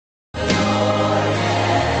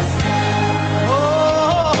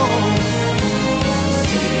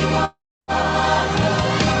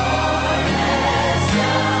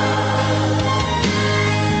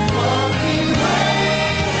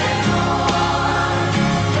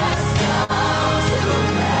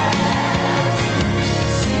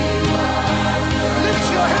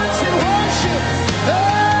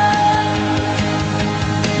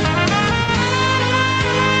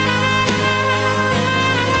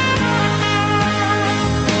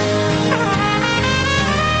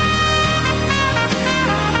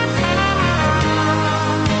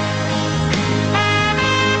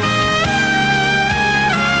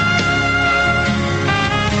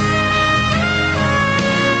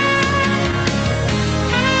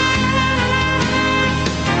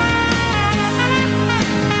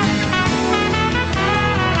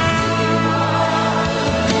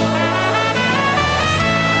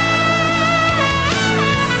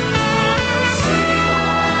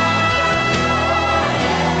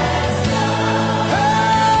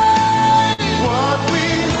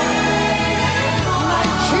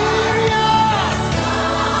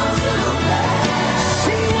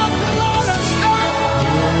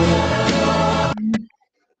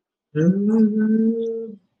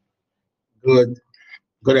Mm, Good.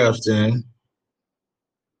 Good afternoon.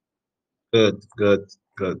 Good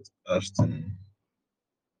afternoon.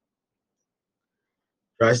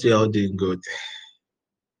 Trust you all doing good.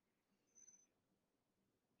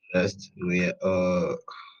 Trust we are all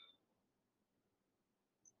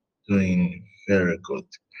doing very good.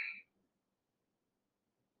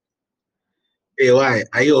 Hey, why?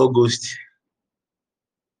 Are you August?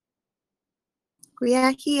 We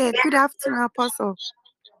are here. Good afternoon, Apostle.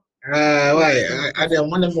 Why? I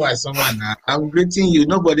don't want to know someone. I'm greeting you.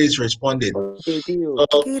 Nobody is responding. Oh, they do.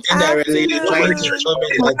 So Good indirectly, you're trying to afternoon. show me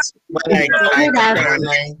that when I get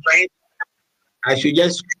online, I should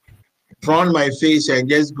just front my face and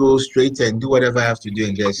just go straight and do whatever I have to do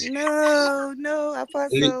and just No,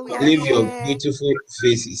 Apostle. We are leave your here. beautiful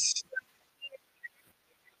faces.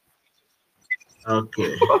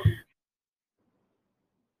 Okay.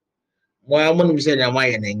 Well, I'm going to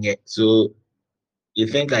say so you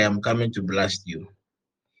think I am coming to blast you?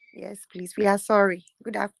 Yes, please. We are sorry.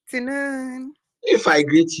 Good afternoon. If I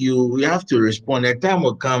greet you, we have to respond. A time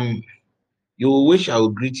will come, you will wish I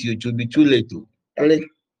would greet you. It will be too late. Like,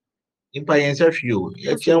 if I answer you,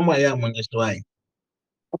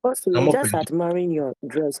 Apostle, I'm you're open. just admiring your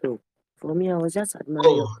dress. Oh. For me, I was just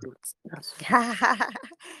admiring your Oh, clothes. That's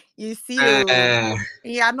You see, you uh,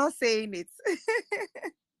 are not saying it.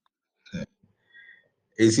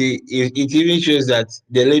 you see, it even shows that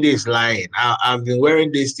the lady is lying. I've been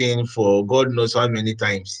wearing this thing for God knows how many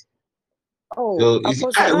times. Oh, So, you see,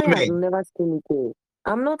 Apostle, I have women. never seen it. Oh.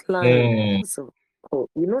 I'm not lying. Mm, Apostle. Oh,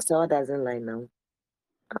 you know Sarah doesn't lie now.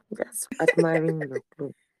 I'm just admiring your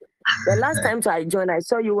clothes. The last time I joined, I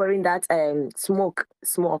saw you wearing that smoke.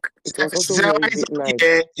 It was also so very it's nice.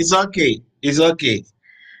 okay. It's okay. It's okay.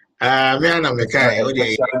 Me and I'm a It's a guy.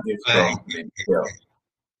 special gift Fine. from the girl.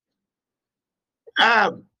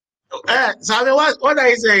 Um, Sammy, what are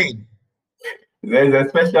you saying? There's a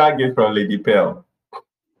special gift from Lady Pearl.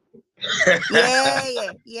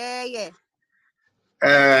 Yeah.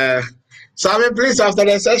 uh, Sammy, please, after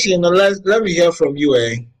the session, let me hear from you.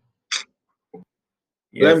 Let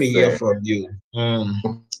Yes, me hear sir. from you.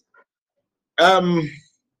 Um,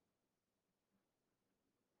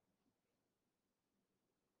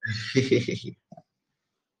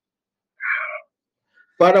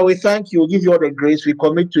 Father, we thank you. We give you all the grace. We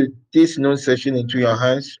commit to this noon session into your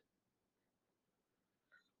hands.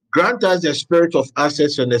 Grant us the spirit of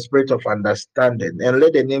access and the spirit of understanding, and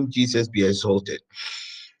let the name Jesus be exalted.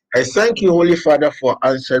 I thank you, Holy Father, for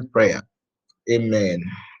answered prayer. Amen.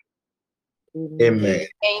 Amen.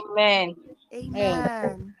 Amen.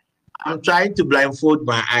 Amen. I'm trying to blindfold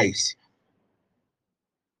my eyes.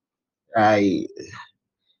 I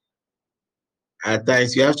At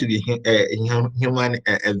times you have to be human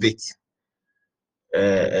a bit.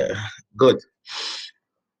 Uh, Good.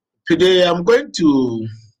 Today I'm going to,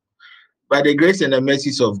 by the grace and the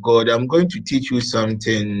mercies of God, I'm going to teach you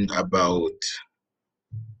something about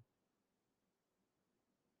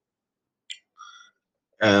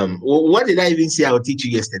what did I even say I'll teach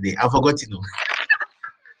you yesterday? I forgot to know.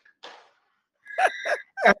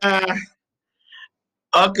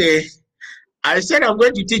 Okay. I said I'm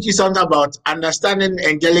going to teach you something about understanding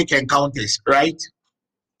angelic encounters, right?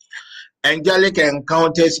 Angelic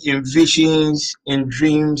encounters in visions, in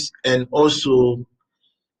dreams, and also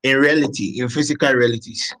in reality, in physical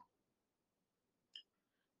realities.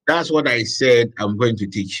 That's what I said I'm going to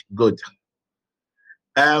teach. Good.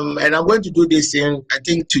 And I'm going to do this in, I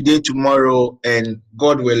think, today, tomorrow, and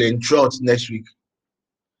God willing, throughout next week.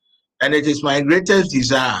 And it is my greatest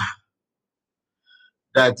desire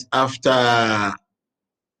that after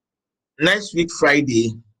next week,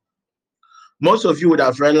 Friday, most of you would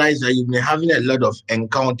have realized that you've been having a lot of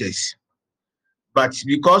encounters. But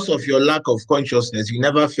because of your lack of consciousness, you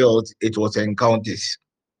never felt it was encounters.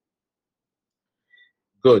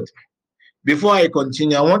 Good. Before I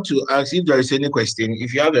continue, I want to ask if there is any question.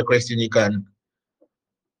 If you have a question, you can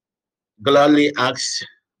gladly ask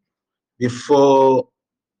before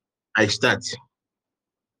I start.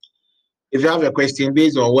 If you have a question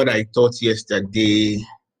based on what I taught yesterday,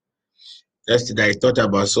 I thought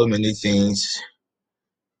about so many things.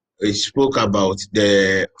 We spoke about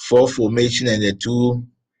the four formation and the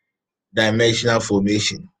two-dimensional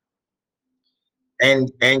formation,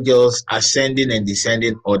 and angels ascending and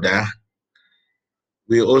descending order.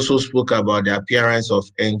 We also spoke about the appearance of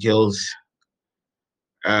angels.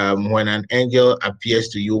 When an angel appears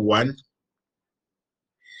to you, one,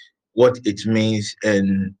 what it means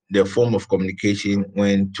and the form of communication.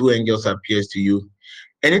 When two angels appears to you,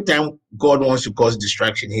 anytime God wants to cause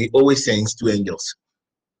distraction, he always sends two angels.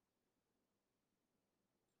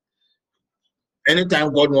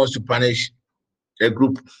 anytime God wants to punish a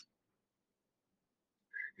group,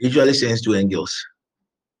 he usually sends two angels.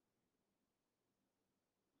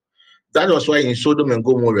 That was why in Sodom and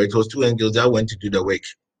Gomorrah, it was two angels that went to do the work.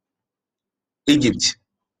 Egypt,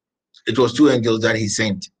 it was two angels that he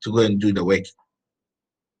sent to go and do the work.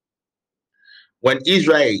 When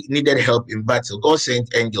Israel needed help in battle, God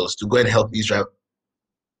sent angels to go and help Israel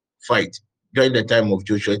fight. During the time of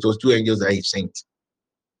Joshua, it was two angels that he sent.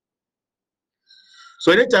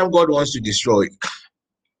 So anytime God wants to destroy,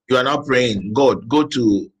 you are now praying, God, go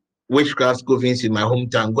to witchcraft covens in my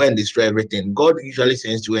hometown, go and destroy everything. God usually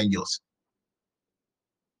sends two angels.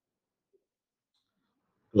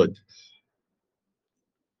 Good.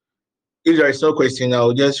 If there is no question,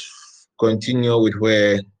 I'll just continue with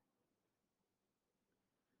where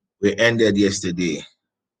we ended yesterday.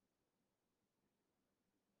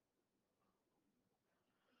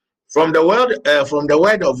 From the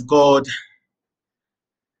word of God,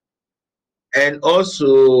 and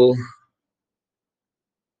also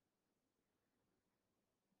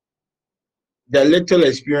the little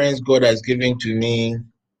experience God has given to me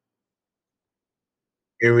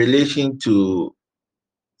in relation to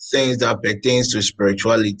things that pertains to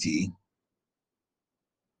spirituality.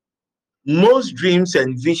 Most dreams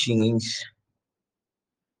and visions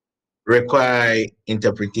require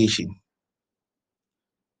interpretation,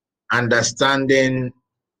 understanding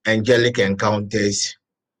angelic encounters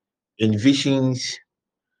in visions,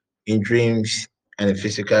 in dreams, and in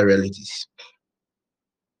physical realities.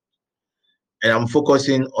 And I'm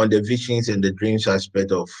focusing on the visions and the dreams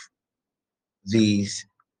aspect of these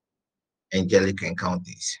angelic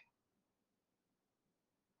encounters.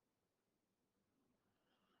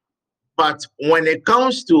 But when it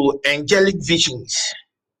comes to angelic visions,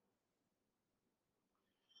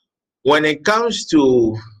 when it comes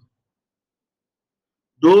to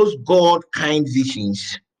those God kind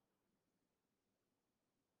visions,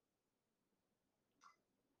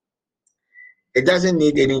 it doesn't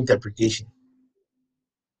need any interpretation.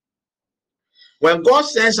 When God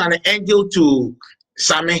sends an angel to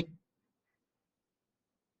Sami,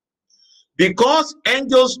 because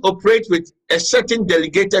angels operate with a certain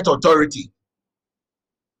delegated authority,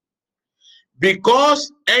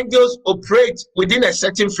 because angels operate within a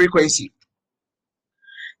certain frequency,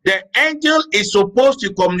 the angel is supposed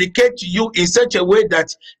to communicate to you in such a way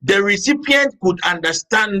that the recipient could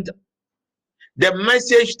understand the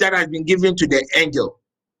message that has been given to the angel.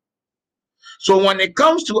 So when it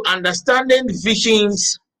comes to understanding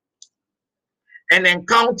visions and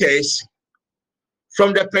encounters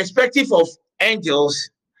from the perspective of angels,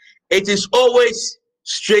 it is always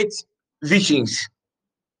straight visions.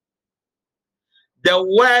 The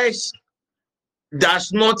words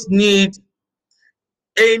does not need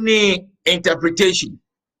any interpretation.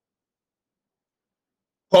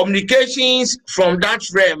 Communications from that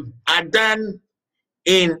realm are done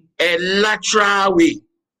in a lateral way,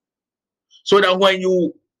 so that when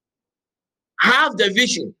you have the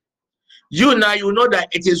vision, you know that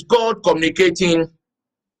it is God communicating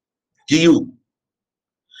to you.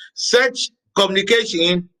 Such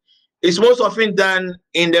communication is most often done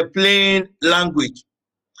in the plain language.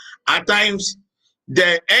 At times,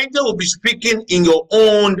 the angel will be speaking in your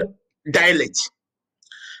own dialect.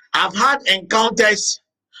 I've had encounters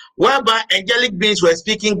whereby angelic beings were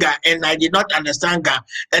speaking Ga and I did not understand Ga,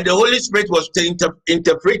 and the Holy Spirit was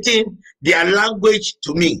interpreting their language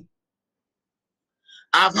to me.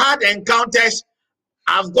 I've had encounters,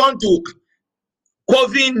 I've gone to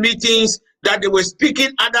coven meetings that they were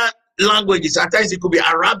speaking other languages. At times it could be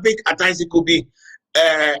Arabic, at times it could be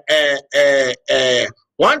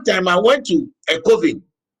one time I went to a coven.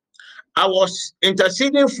 I was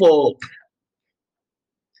interceding for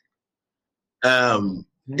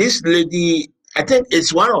this lady. I think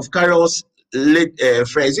it's one of Carol's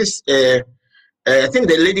friends. I think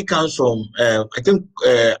the lady comes from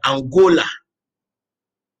Angola.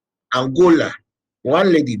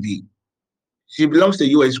 One lady B. She belongs to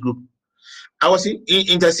the US group. I was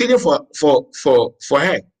interceding for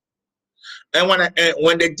her. And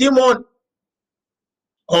when the demon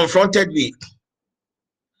confronted me,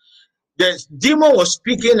 the demon was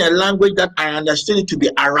speaking a language that I understood it to be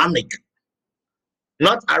Aramic,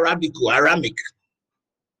 not Arabic or Aramic.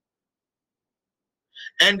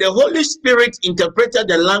 And the Holy Spirit interpreted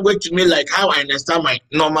the language to me like how I understand my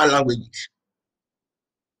normal language.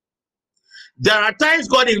 There are times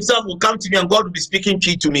God himself will come to me and God will be speaking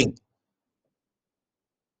to me.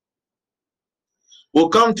 We'll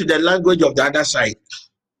come to the language of the other side.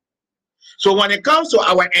 So when it comes to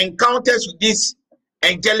our encounters with these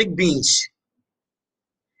angelic beings,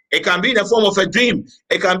 it can be in the form of a dream,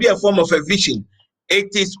 it can be a form of a vision,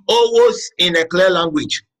 it is always in a clear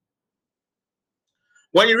language.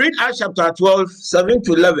 When you read Acts chapter 12, 7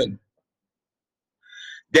 to 11,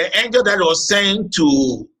 the angel that was sent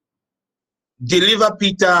to deliver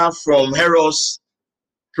Peter from Herod's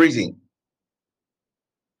prison,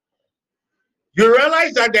 you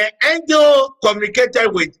realize that the angel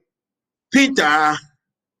communicated with Peter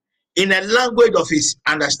in a language of his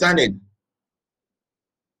understanding.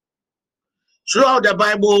 Throughout the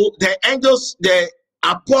Bible, the angels, the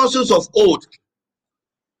apostles of old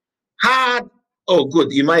had, oh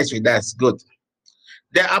good, you might say that's good.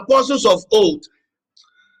 The apostles of old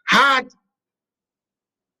had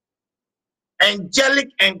angelic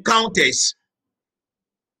encounters.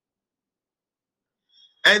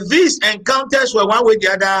 And these encounters were one way or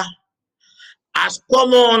the other as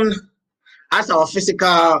common as our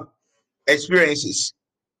physical experiences.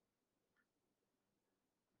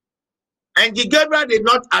 And Gabriel did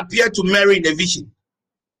not appear to Mary in a vision.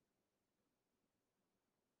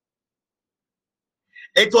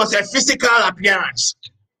 It was a physical appearance.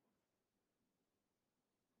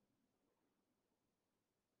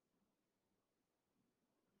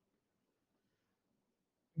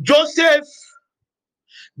 Joseph's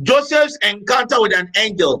encounter with an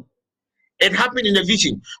angel, it happened in a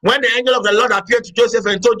vision. When the angel of the Lord appeared to Joseph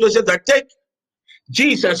and told Joseph that take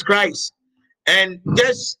Jesus Christ and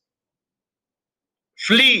just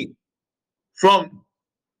flee from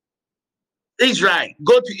Israel,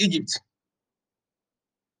 go to Egypt.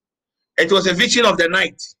 It was a vision of the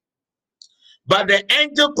night. But the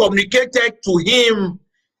angel communicated to him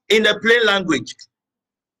in a plain language.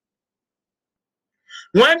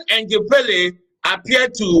 When Angel Pele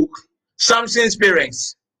appeared to Samson's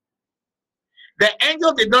parents, the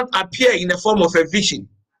angel did not appear in the form of a vision.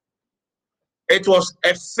 It was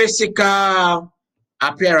a physical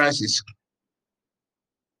appearances.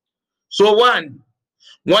 So when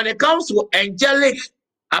it comes to angelic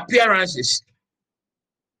appearances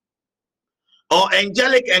or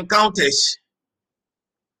angelic encounters,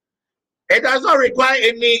 it does not require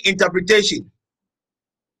any interpretation.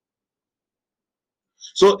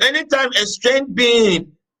 So anytime a strange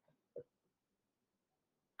being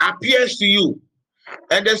appears to you,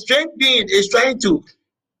 and the strange being is trying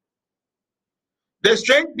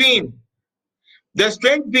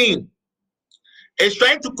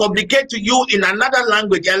to communicate to you in another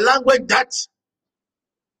language, a language that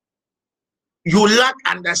you lack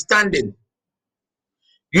understanding,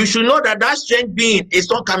 you should know that that strange being is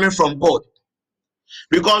not coming from God,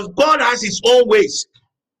 because God has his own ways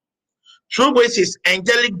through which his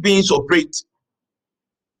angelic beings operate.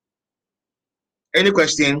 Any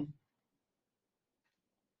question?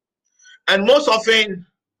 And most often,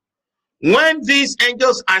 when these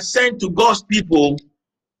angels are sent to God's people,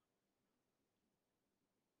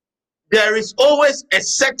 there is always a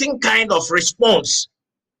certain kind of response.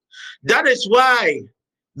 That is why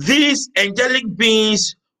these angelic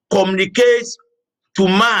beings communicate to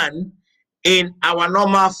man in our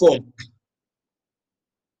normal form.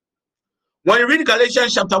 When you read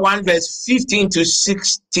Galatians chapter 1, verse 15 to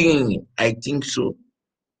 16, I think so.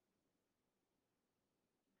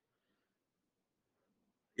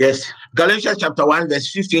 Yes, Galatians chapter 1,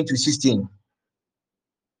 verse 15 to 16.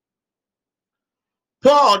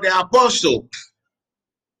 Paul the apostle,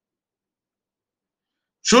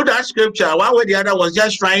 through that scripture, one way or the other, was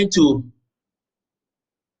just trying to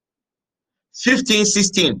 15,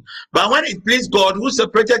 16. But when it pleased God, who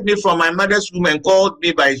separated me from my mother's womb and called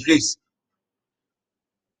me by his grace.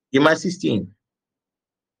 In my 16.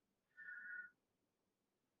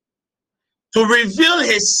 To reveal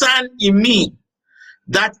his son in me,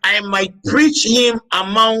 that I might preach him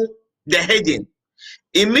among the heathen.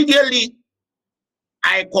 Immediately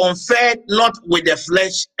I conferred not with the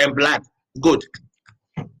flesh and blood. Good.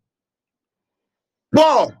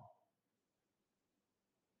 Paul,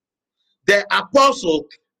 the apostle,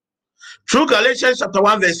 through Galatians chapter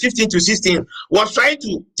 1, verse 15 to 16, was trying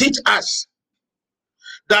to teach us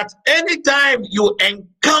that anytime you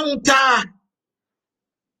encounter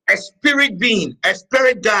a spirit being, a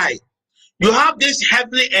spirit guy, you have these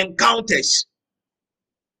heavenly encounters.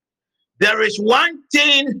 There is one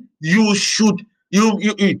thing you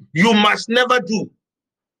must never do.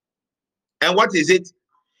 And what is it?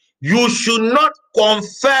 You should not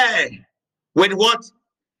confer with what?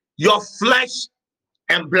 Your flesh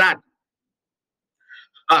and blood.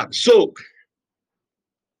 So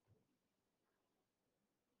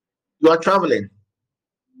you are traveling.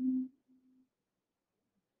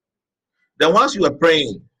 Then once you are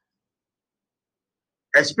praying,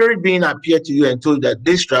 a spirit being appeared to you and told that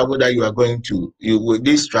this travel that you are going to,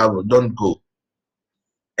 this travel, don't go.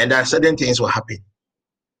 And there are certain things will happen.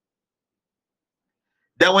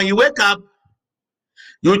 Then when you wake up,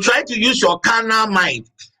 you try to use your carnal mind.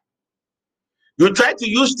 You try to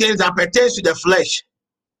use things that pertain to the flesh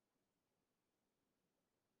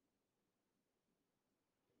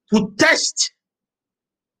to test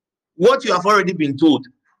what you have already been told.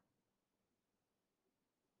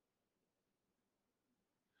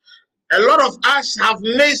 A lot of us have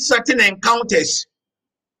made certain encounters.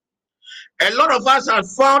 A lot of us have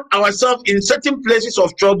found ourselves in certain places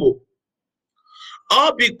of trouble,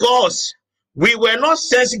 all because we were not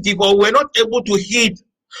sensitive, or were not able to heed,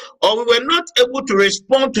 or we were not able to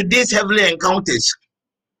respond to these heavenly encounters.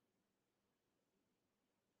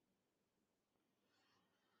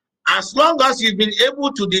 As long as you've been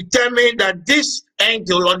able to determine that this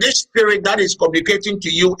angel or this spirit that is communicating to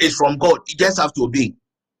you is from God, you just have to obey.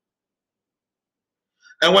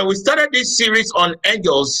 And when we started this series on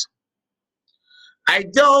angels, I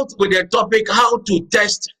dealt with the topic how to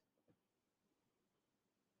test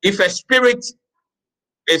if a spirit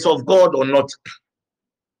is of God or not.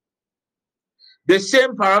 The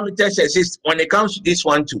same parameters exist when it comes to this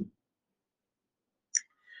one too.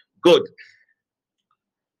 Good.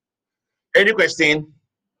 Any question?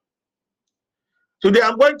 Today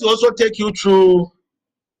I'm going to also take you through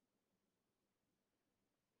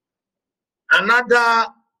another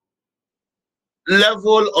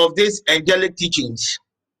level of these angelic teachings.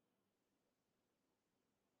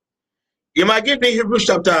 You might give me Hebrews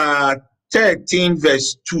chapter 13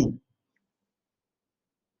 verse 2.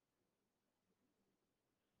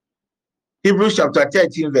 Hebrews chapter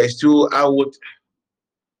 13 verse 2. I would,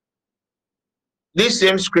 this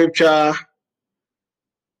same scripture,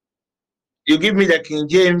 you give me the King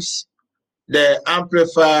James, the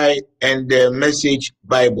Amplified, and the Message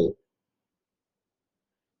Bible.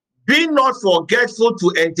 Be not forgetful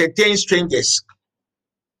to entertain strangers,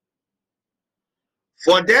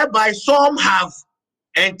 for thereby some have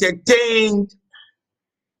entertained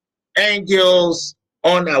angels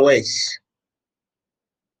unawares.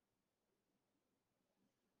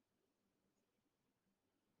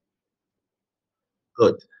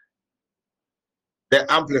 Good.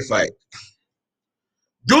 The Amplified.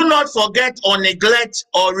 Do not forget or neglect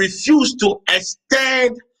or refuse to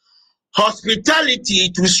extend hospitality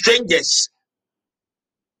to strangers.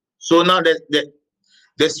 So now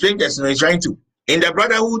the strangers are trying to, in the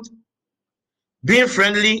brotherhood, being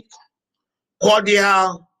friendly,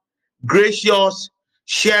 cordial, gracious,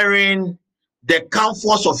 sharing the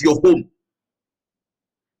comforts of your home,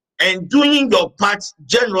 and doing your part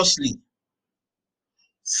generously.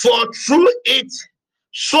 For through it,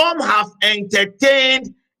 some have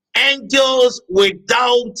entertained angels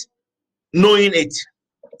without knowing it.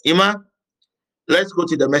 Ima, let's go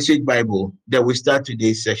to the Message Bible. Then we start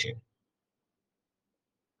today's session.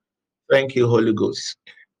 Thank you, Holy Ghost.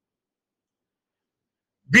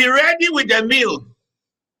 Be ready with a meal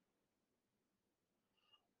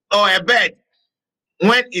or a bed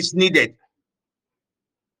when it's needed.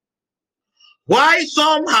 Why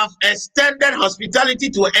some have extended hospitality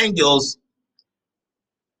to angels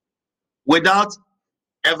without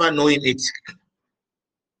ever knowing it.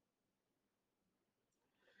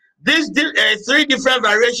 These three different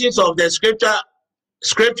variations of the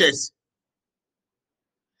scriptures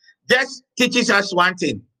just teaches us one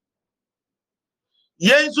thing. We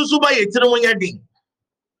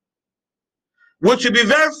should be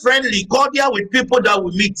very friendly, cordial with people that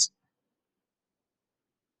we meet.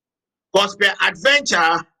 Because per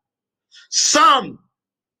adventure, some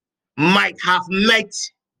might have met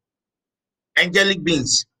angelic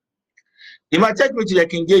beings. You might take me to the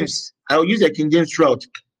King James. I will use the King James throughout.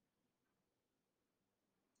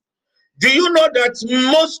 Do you know that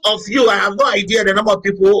most of you, I have no idea the number of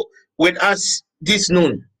people with us this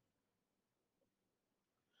noon,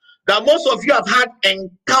 that most of you have had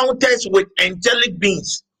encounters with angelic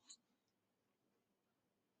beings.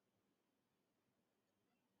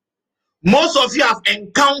 Most of you have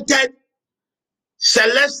encountered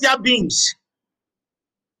celestial beings.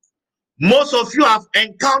 Most of you have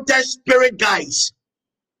encountered spirit guides,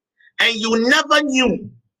 and you never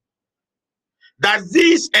knew that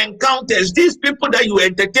these encounters, these people that you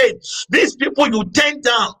entertain, these people you turned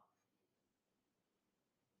down,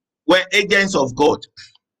 were agents of God.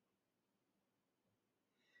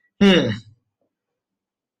 The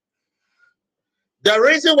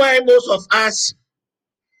reason why most of us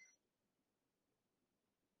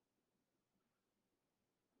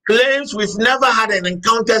claims we've never had an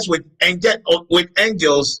encounters with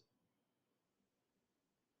angels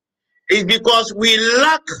is because we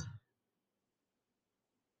lack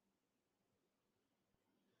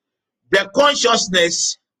the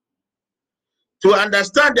consciousness to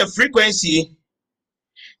understand the frequency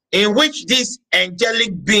in which these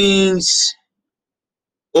angelic beings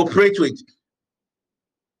operate with.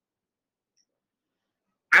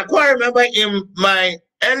 I quite remember in my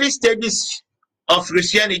early stages of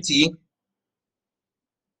Christianity,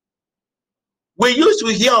 we used to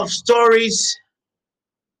hear of stories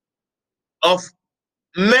of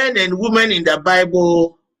men and women in the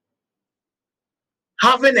Bible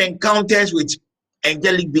having encounters with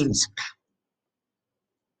angelic beings.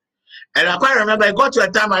 And I quite remember I got to a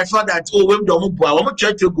time I found that, oh, we don't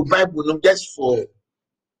church to go Bible just for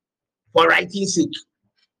writing sake.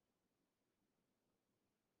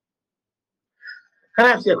 Can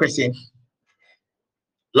I ask you a question?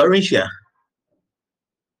 Laurentia,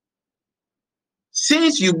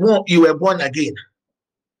 since you were born again,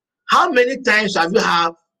 how many times have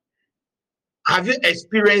you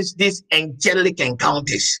experienced these angelic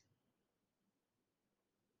encounters?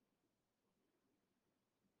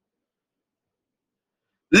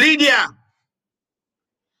 Lydia,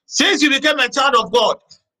 since you became a child of God,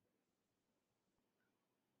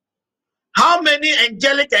 how many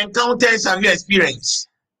angelic encounters have you experienced?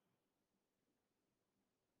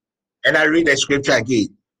 And I read the scripture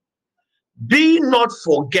again. Be not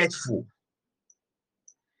forgetful.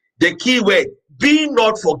 The key word, be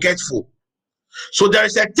not forgetful. So there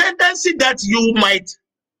is a tendency that you might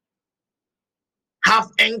have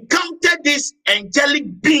encountered these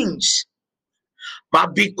angelic beings,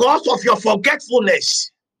 but because of your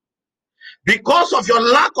forgetfulness, because of your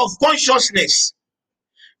lack of consciousness,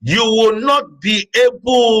 you will not be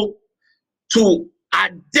able to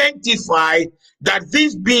identify that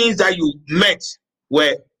these beings that you met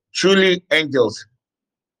were truly angels.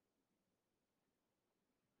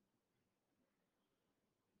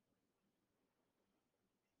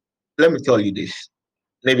 Let me tell you this.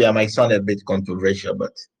 Maybe I might sound a bit controversial,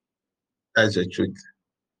 but that's the truth.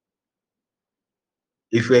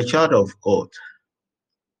 If you're a child of God,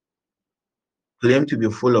 claim to be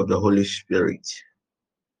full of the Holy Spirit,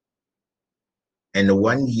 and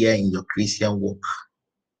 1 year in your Christian walk,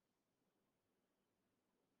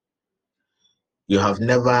 you have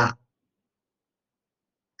never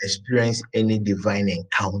experienced any divine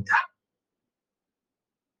encounter.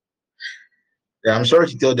 I'm sorry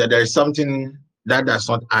to tell you that there is something that does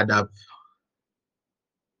not add up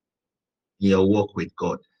in your walk with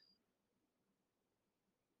God.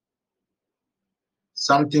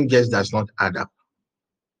 Something just does not add up.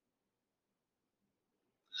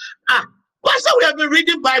 Pastor, we have been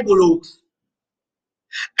reading Bible,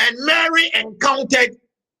 and Mary encountered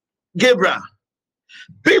Gabriel.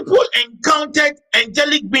 People encountered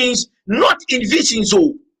angelic beings, not in vision,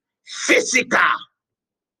 so physical.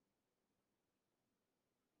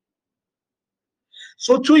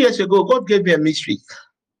 So 2 years ago, God gave me a mystery.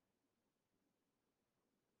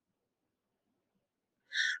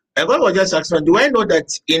 And God was just asking, do I know that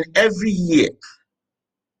in every year,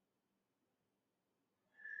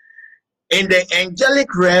 in the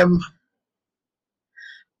angelic realm,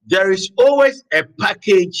 there is always a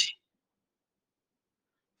package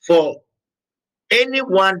for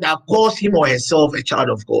anyone that calls him or herself a child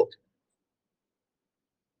of God.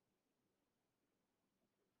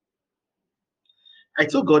 I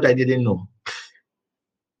told God I didn't know.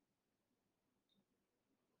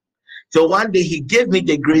 So one day he gave me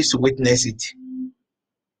the grace to witness it.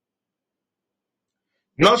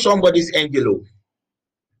 Not somebody's angel.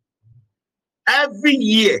 Every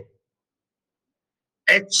year,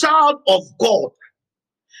 a child of God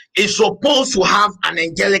is supposed to have an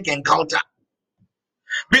angelic encounter.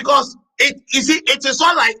 Because it is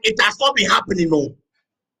not like it has not been happening. No.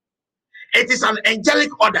 It is an angelic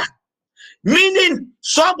order. Meaning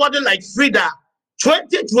somebody like Frida,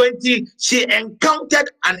 2020, she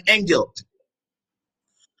encountered an angel.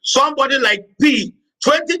 Somebody like P,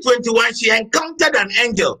 2021, she encountered an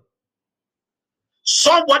angel.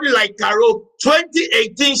 Somebody like Carol,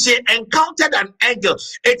 2018, she encountered an angel.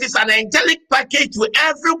 It is an angelic package to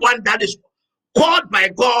everyone that is called by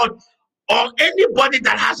God, or anybody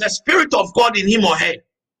that has a spirit of God in him or her.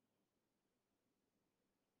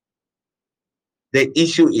 The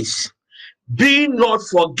issue is, be not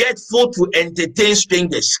forgetful to entertain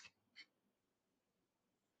strangers.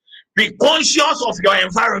 Be conscious of your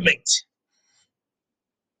environment.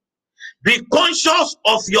 Be conscious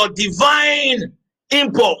of your divine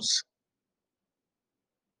impulse.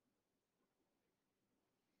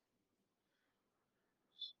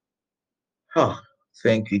 Oh,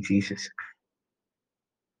 thank you, Jesus.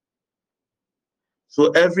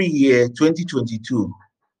 So every year, 2022,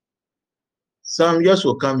 some years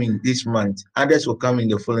will come in this month, others will come in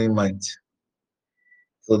the following month.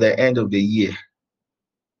 So the end of the year.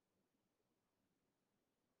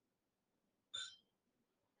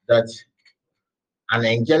 that an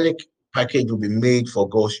angelic package will be made for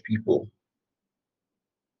God's people.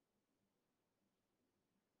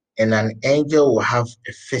 And an angel will have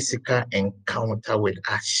a physical encounter with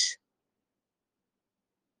us.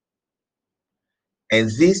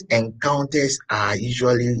 And these encounters are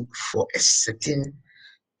usually for a certain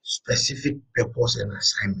specific purpose and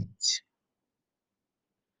assignment.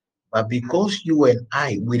 But because you and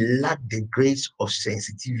I, we lack the grace of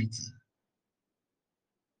sensitivity,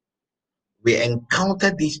 we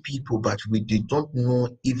encounter these people, but we don't know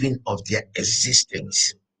even of their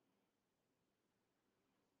existence.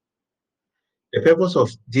 The purpose of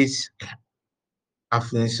this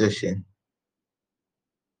afternoon session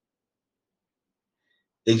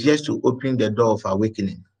is just to open the door of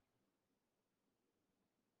awakening.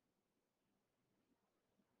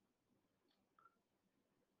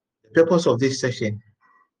 The purpose of this session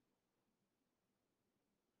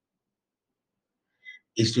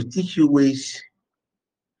is to teach you ways,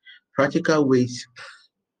 practical ways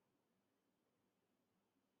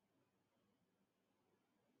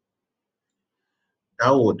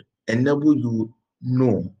that would enable you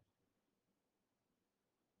know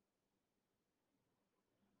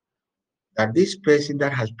that this person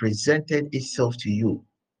that has presented itself to you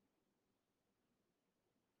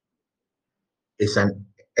is an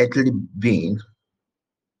earthly being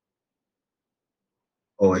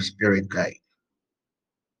or a spirit guide.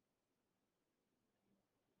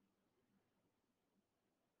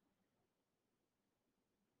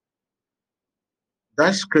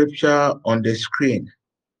 That scripture on the screen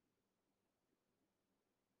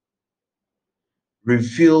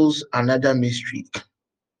reveals another mystery,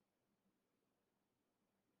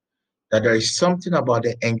 that there is something about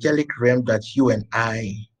the angelic realm that you and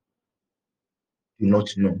I do not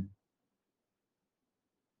know.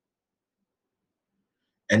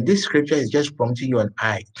 And this scripture is just prompting you and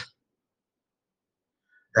I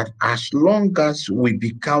that as long as we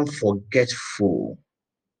become forgetful,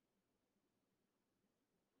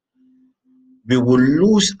 we will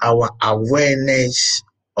lose our awareness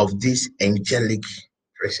of this angelic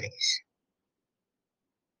presence.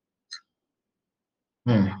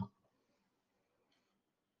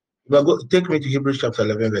 Take me to Hebrews chapter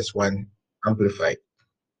 11, verse 1, Amplified.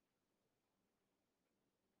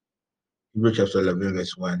 Hebrews chapter 11,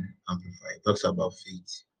 verse 1, Amplified. It talks about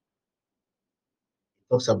faith.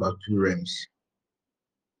 It talks about two realms.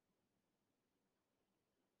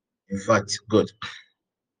 In fact, good.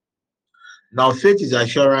 Now, faith is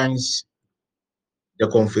assurance, the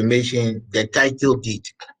confirmation, the title deed,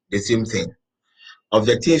 the same thing. Of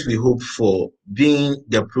the things we hope for, being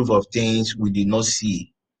the proof of things we did not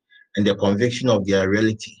see, and the conviction of their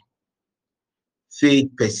reality. Faith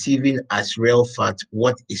perceiving as real fact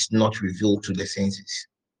what is not revealed to the senses.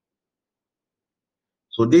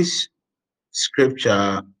 So this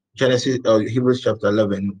scripture, Hebrews chapter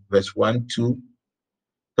 11, verse 1, 2,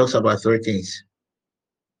 talks about three things.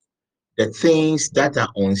 The things that are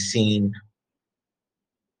unseen,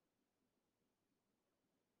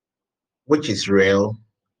 which is real,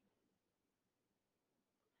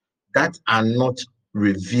 that are not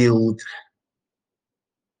revealed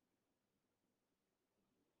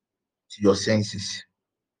to your senses.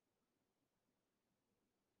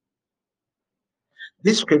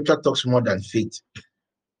 This scripture talks more than faith.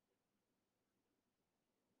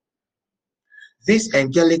 These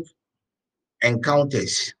angelic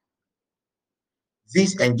encounters,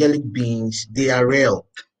 these angelic beings, they are real.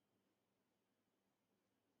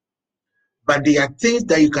 But they are things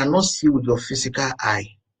that you cannot see with your physical eye.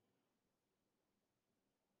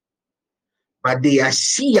 But they are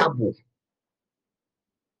seeable.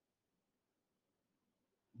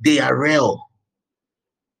 They are real.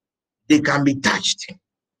 They can be touched.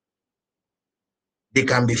 They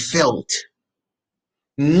can be felt.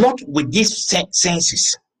 Not with these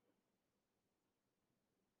senses.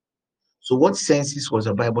 So what senses was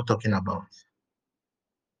the Bible talking about?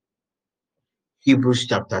 Hebrews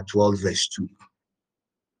chapter 12, verse 2.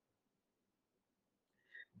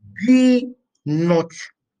 Be not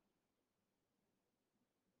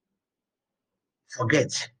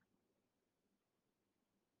forget.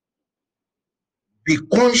 Be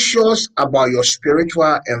conscious about your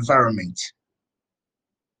spiritual environment.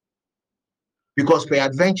 Because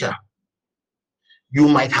peradventure, you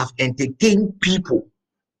might have entertained people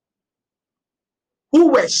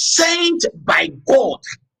who were sent by God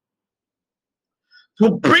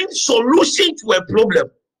to bring solution to a problem.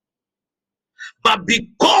 But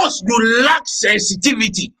because you lack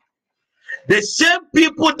sensitivity, the same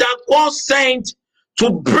people that God sent to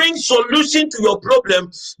bring solution to your problem,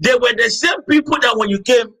 they were the same people that when you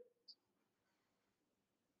came,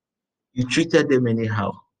 You treated them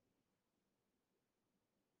anyhow.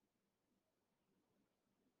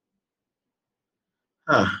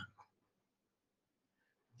 Ah.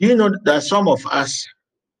 Do you know that some of us,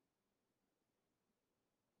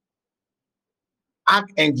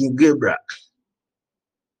 Archangel Gabriel,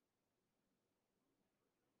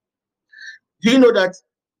 do you know that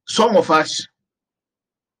some of us,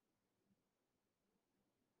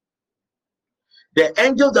 the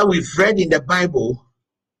angels that we've read in the Bible,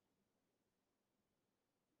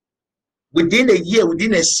 within a year,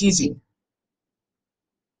 within a season,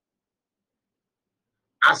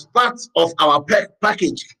 as part of our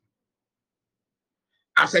package,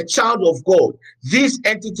 as a child of God, these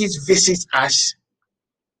entities visit us.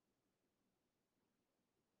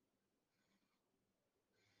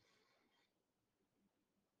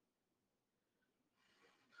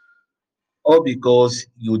 All because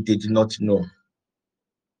you did not know.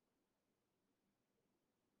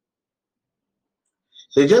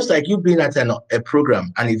 So just like you being at a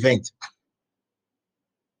program, an event,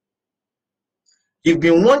 you've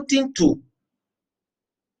been wanting to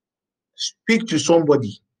speak to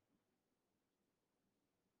somebody.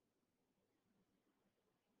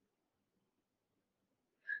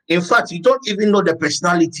 In fact, you don't even know the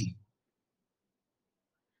personality.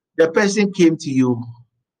 The person came to you.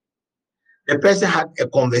 The person had a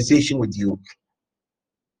conversation with you.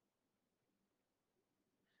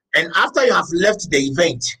 And after you have left the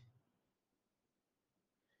event,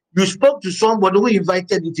 you spoke to somebody who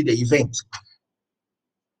invited you to the event.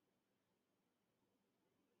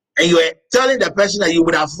 And you were telling the person that you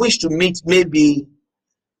would have wished to meet maybe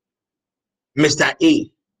Mr.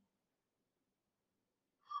 A.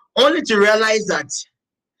 Only to realize that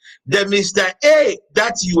the Mr. A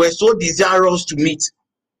that you were so desirous to meet,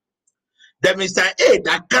 the Mr. A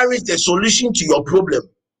that carries the solution to your problem,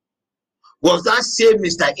 was that same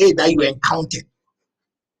Mr. A that you encountered.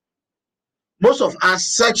 Most of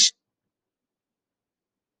us, such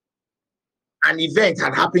an event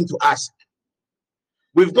had happened to us.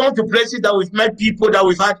 We've gone to places that we've met people, that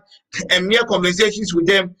we've had mere conversations with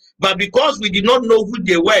them, but because we did not know who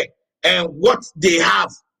they were and what they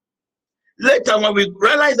have, later when we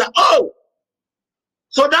realize that, oh,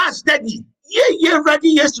 so that's steady. Yeah, ready,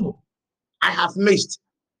 yes, I have missed.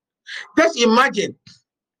 Just imagine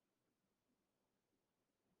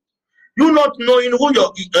you not knowing who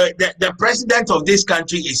the president of this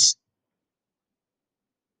country is.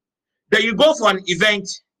 Then you go for an event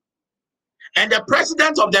and the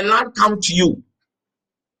president of the land comes to you,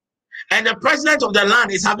 and the president of the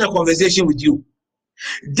land is having a conversation with you.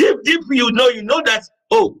 Deep, you know that,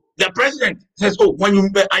 oh, the president says, oh,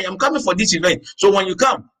 I am coming for this event. So when you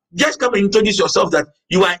come, just come and introduce yourself that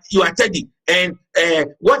you are Teddy, and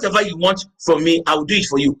whatever you want from me, I will do it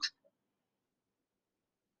for you.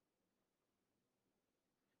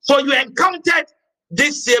 So you encountered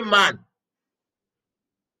this same man,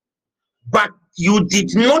 but you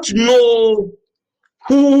did not know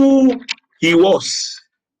who he was.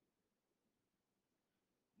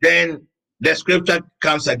 Then the scripture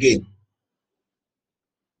comes again.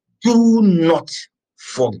 Do not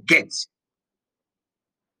forget.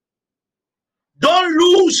 Don't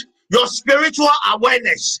lose your spiritual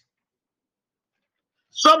awareness.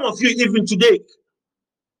 Some of you, even today,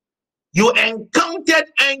 you encountered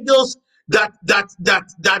angels that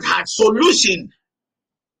had solution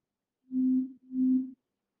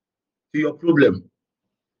to your problem.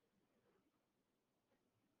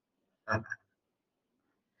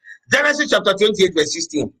 Genesis chapter 28, verse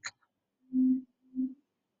 16.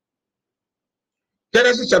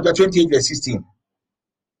 Genesis chapter 28, verse 16.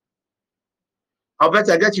 I'll bet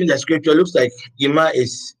I get you in the scripture. Looks like Ima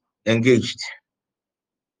is engaged.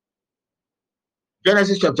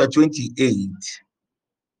 Genesis chapter 28,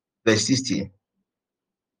 verse 16.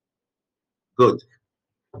 Good.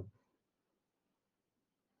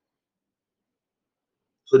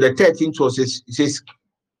 So the 13th verse it says,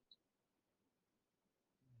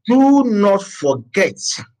 do not forget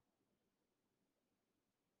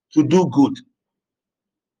to do good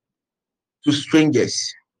to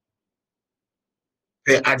strangers.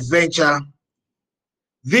 Adventure.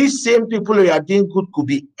 These same people you are doing good could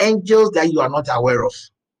be angels that you are not aware of.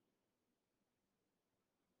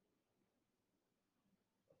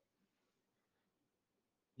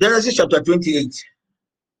 Genesis chapter 28,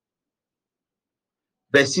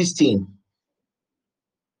 verse 16.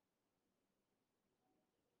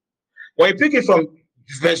 When you pick it from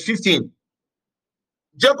verse 15,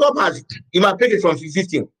 Jacob has, you might pick it from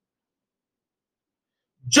 15.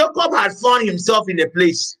 Jacob had found himself in a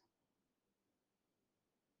place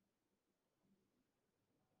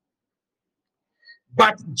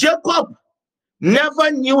But Jacob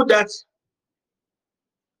never knew that.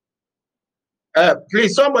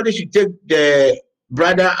 Please, somebody should take the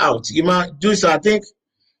brother out. You might do so. I think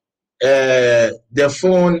the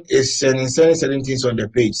phone is sending certain things on the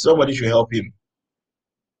page. Somebody should help him.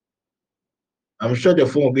 I'm sure the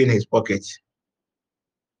phone will be in his pocket.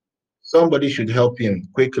 Somebody should help him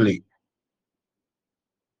quickly.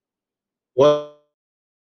 What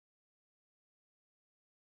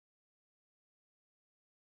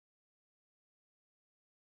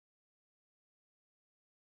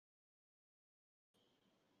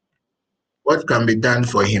can be done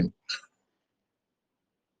for him?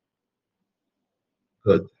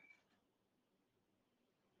 Good.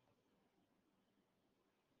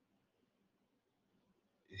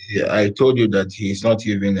 Yeah, I told you that he's not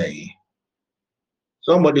even a.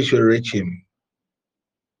 Somebody should reach him.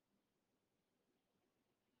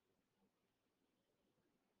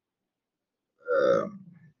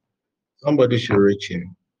 Somebody should reach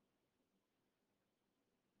him.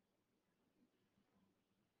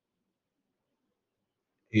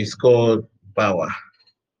 He's called Power.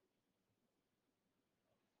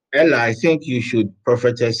 Ella, I think you should,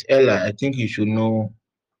 Prophetess Ella, I think you should know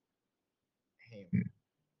him.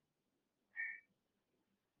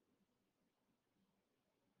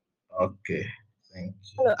 Okay, thank you.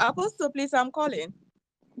 Hello, Apostle, please, I'm calling.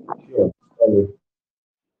 Sure. Sorry.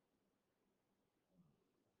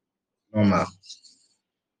 Normal.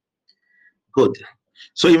 Good.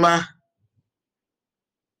 So, Ima,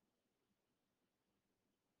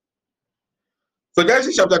 so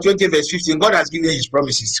Genesis chapter 20, verse 15, God has given his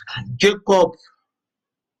promises. Jacob,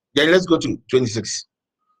 then let's go to 26,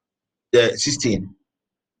 16.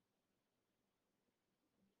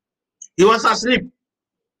 He was asleep.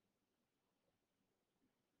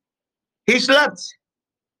 He slept.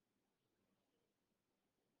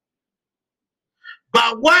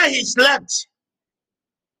 But while he slept,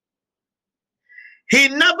 he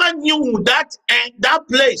never knew that that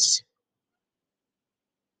place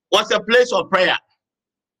was a place of prayer.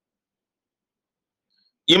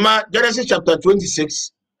 Ima, Genesis chapter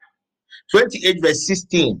 26, 28, verse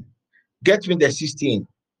 16. Get me the 16.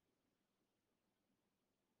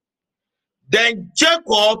 Then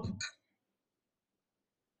Jacob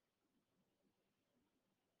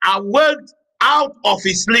awoke out of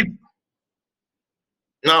his sleep.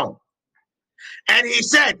 Now, and he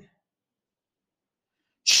said,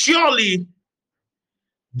 surely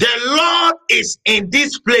the Lord is in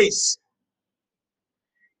this place,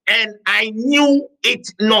 and I knew it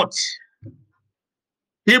not.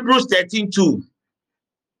 Hebrews 13:2.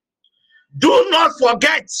 Do not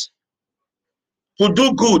forget to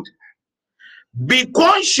do good. Be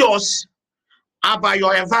conscious about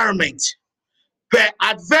your environment.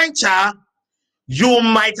 Peradventure, you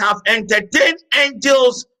might have entertained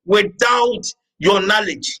angels without your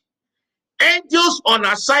knowledge. Angels on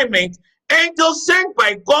assignment, angels sent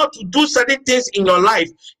by God to do certain things in your life,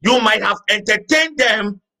 you might have entertained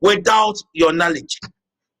them without your knowledge.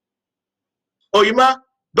 Oyima,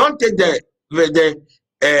 don't take the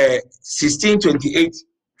 1628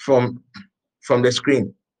 from the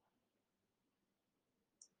screen.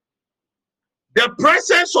 The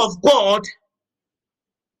presence of God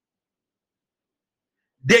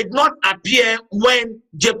did not appear when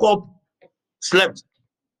Jacob slept.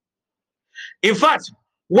 In fact,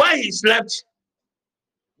 while he slept,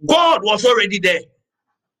 God was already there.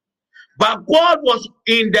 But God was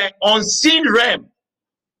in the unseen realm.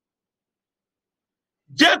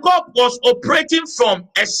 Jacob was operating from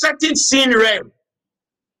a certain seen realm.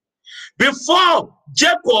 Before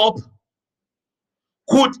Jacob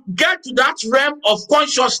could get to that realm of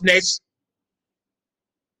consciousness,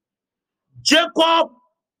 Jacob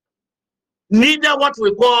needed what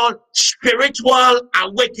we call spiritual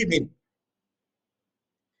awakening.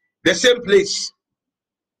 The same place.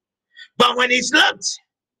 But when he slept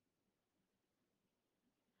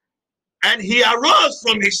and he arose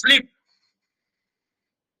from his sleep,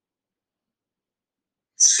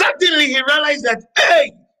 suddenly he realized that,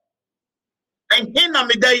 hey, and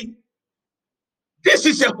this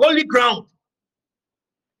is a holy ground.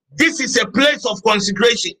 This is a place of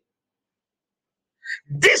consecration.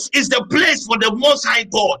 This is the place for the Most High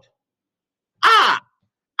God. I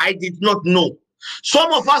did not know.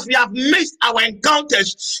 Some of us, we have missed our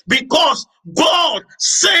encounters because God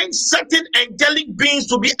sends certain angelic beings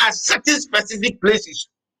to be at certain specific places.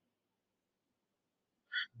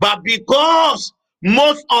 But because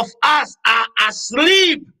most of us are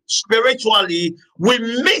asleep spiritually, we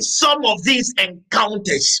miss some of these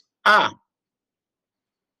encounters.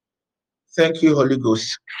 Thank you, Holy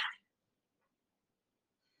Ghost.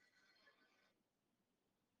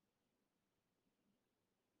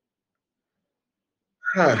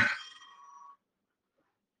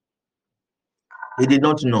 He did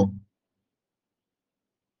not know.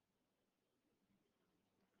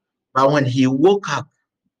 But when he woke up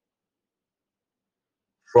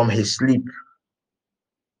from his sleep,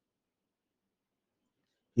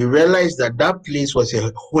 he realized that that place was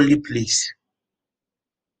a holy place.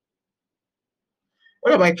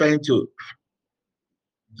 What am I trying to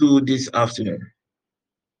do this afternoon?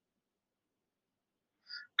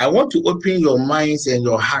 I want to open your minds and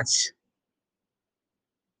your hearts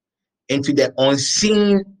into the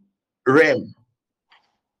unseen realm,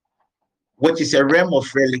 which is a realm of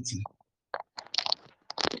reality,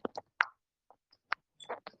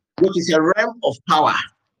 which is a realm of power,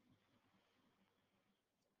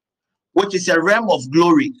 which is a realm of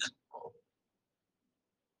glory.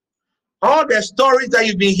 All the stories that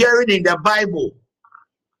you've been hearing in the Bible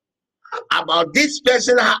about this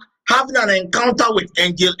person having an encounter with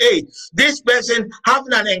angel A, this person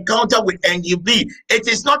having an encounter with angel B, it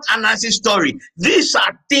is not an answer story. These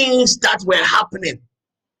are things that were happening.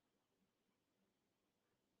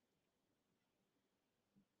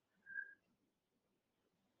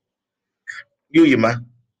 You, Yima,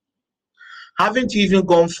 haven't you even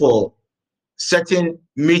gone for certain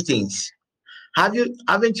meetings?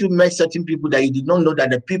 Haven't you met certain people that you did not know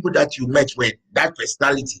that the people that you met were that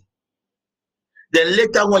personality? Then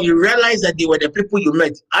later when you realize that they were the people you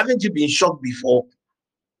met, haven't you been shocked before?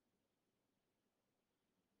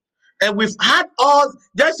 And we've had all,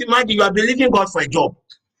 just imagine you are believing God for a job.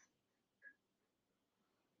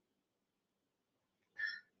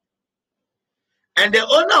 And the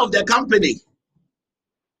owner of the company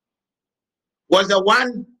was the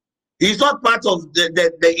one, he's not part of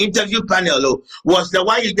the interview panel, was the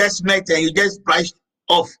one you just met and you just brushed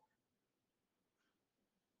off.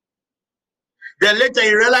 Then later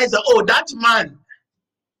you realize that, oh, that man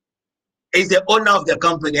is the owner of the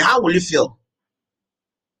company. How will you feel?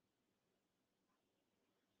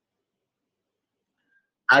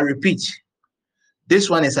 I repeat, this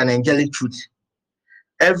one is an angelic truth.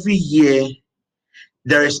 Every year,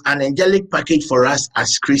 there is an angelic package for us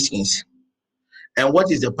as Christians. And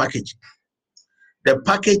what is the package? The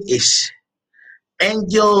package is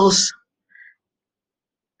angels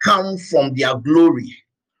come from their glory,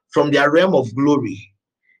 from their realm of glory,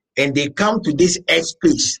 and they come to this earth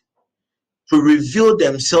space to reveal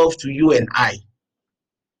themselves to you and I.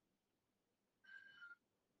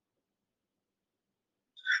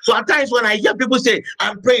 So at times when I hear people say,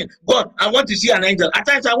 I'm praying, God, I want to see an angel. At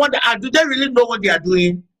times I wonder, do they really know what they are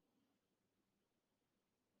doing?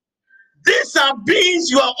 These are beings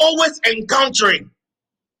you are always encountering.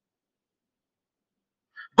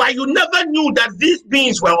 But you never knew that these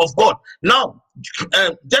beings were of God. Now,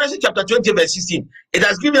 Genesis chapter 20, verse 16, it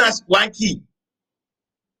has given us one key.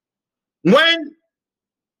 When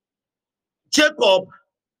Jacob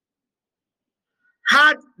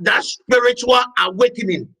had that spiritual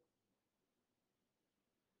awakening,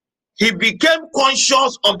 he became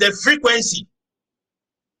conscious of the frequency.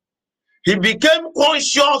 He became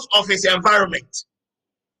conscious of his environment.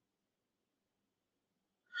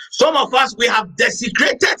 Some of us, we have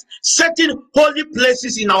desecrated certain holy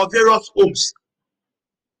places in our various homes.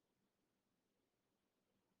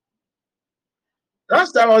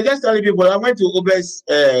 Last time I was just telling people, I went to Uber's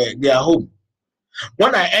their home.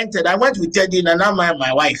 When I entered, I went with Teddy and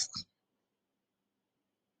my wife.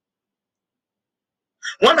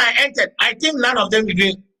 When I entered, I think none of them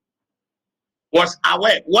was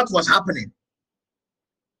aware what was happening.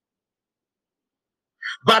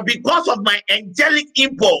 But because of my angelic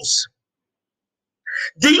impulse,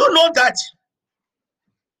 do you know that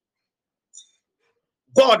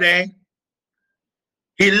God,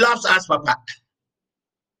 He loves us, Papa.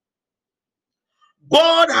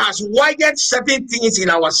 God has wired certain things in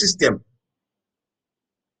our system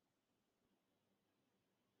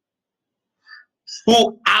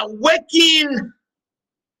to awaken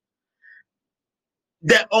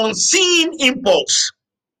the unseen impulse.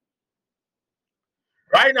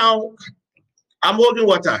 Right now, I'm holding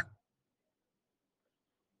water.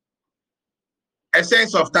 A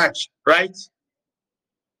sense of touch, right?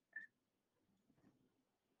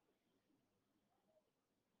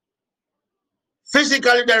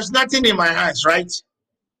 Physically, there's nothing in my hands, right?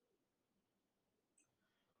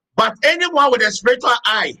 But anyone with a spiritual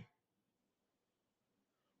eye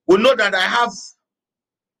will know that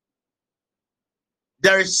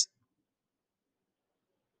there is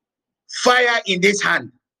fire in this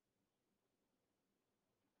hand.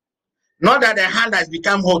 Not that the hand has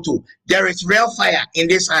become hot, there is real fire in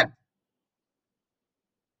this hand.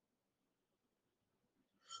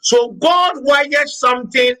 So God wired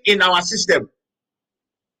something in our system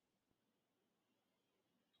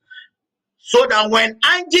So that when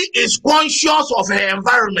Angie is conscious of her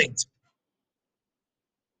environment,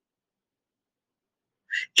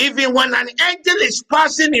 even when an angel is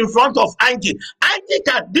passing in front of Angie,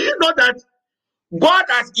 do you know that God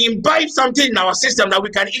has imbibed something in our system that we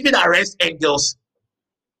can even arrest angels?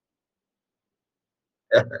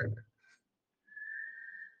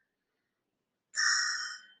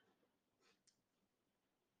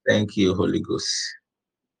 Thank you, Holy Ghost.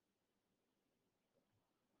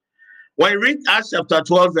 When you read Acts chapter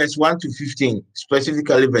 12, verse 1 to 15,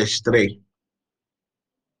 specifically verse 3,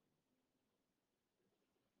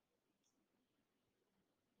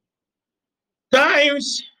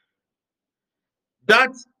 times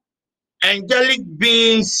that angelic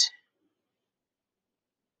beings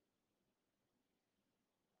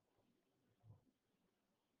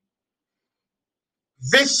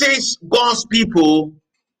visit God's people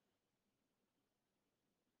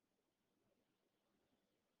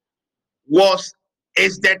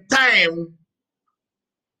is the time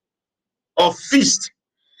of feast,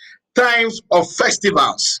 times of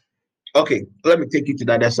festivals. Okay, let me take you to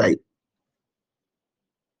the other side.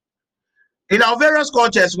 In our various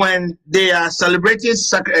cultures, when they are celebrating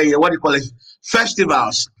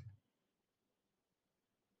festivals,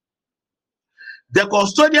 the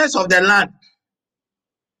custodians of the land,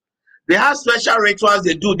 they have special rituals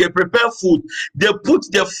they do. They prepare food. They put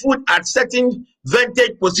the food at certain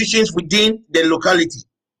vantage positions within the locality.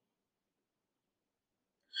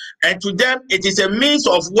 And to them, it is a means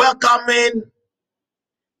of welcoming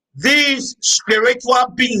these spiritual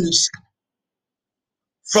beings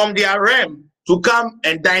from their realm to come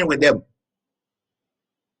and dine with them.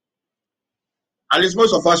 At least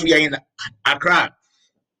most of us, we are in Accra.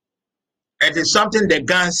 It is something the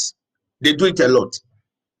Gans, they do it a lot.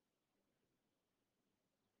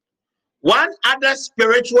 One other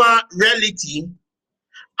spiritual reality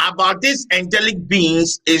about these angelic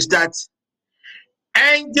beings is that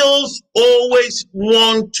angels always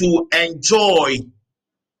want to enjoy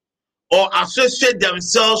or associate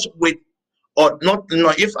themselves with, or not,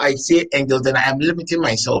 no, if I say angels, then I am limiting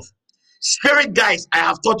myself. Spirit guides, I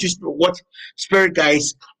have taught you what spirit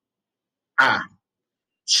guides are.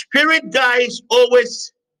 Spirit guides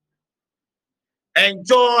always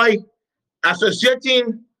enjoy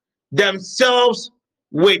associating themselves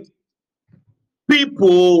with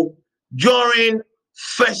people during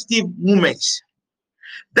festive moments.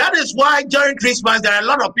 That is why during Christmas there are a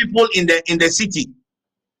lot of people in the city.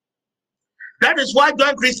 That is why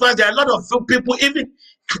during Christmas there are a lot of people even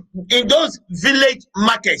in those village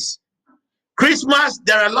markets. Christmas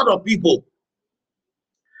there are a lot of people.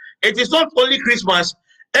 It is not only Christmas.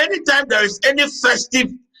 Anytime there is any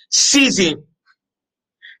festive season,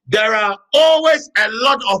 there are always a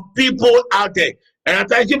lot of people out there. And at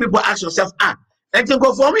times people ask yourself, and to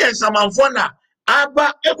go for me and some fona,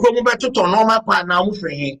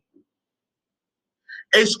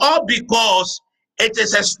 it's all because it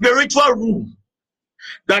is a spiritual rule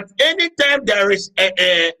that anytime there is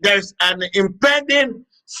there's an impending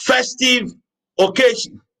festive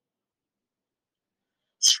occasion,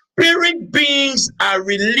 spirit beings are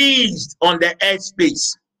released on the earth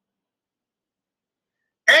space.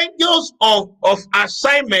 Angels of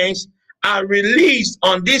assignments are released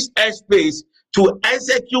on this earth space to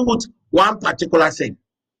execute one particular thing.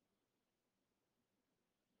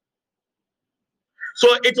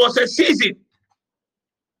 So it was a season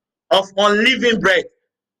of unleavened bread.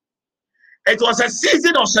 It was a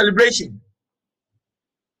season of celebration.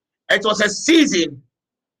 It was a season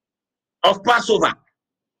of Passover.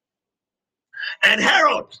 And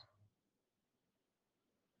Herod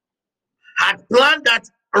had planned that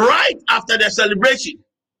right after the celebration,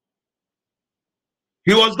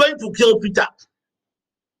 he was going to kill Peter.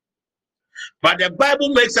 But the Bible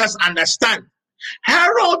makes us understand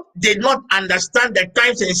Herod did not understand the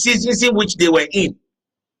times and seasons in which they were in.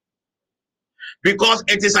 Because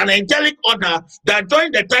it is an angelic order that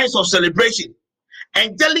during the times of celebration,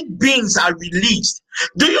 angelic beings are released.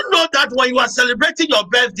 Do you know that when you are celebrating your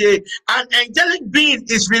birthday, an angelic being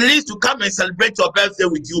is released to come and celebrate your birthday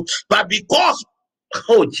with you? But because,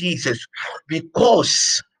 oh Jesus,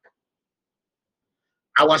 because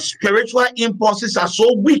our spiritual impulses are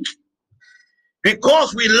so weak,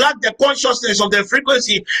 because we lack the consciousness of the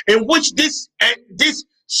frequency in which this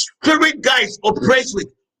spirit guides operates with,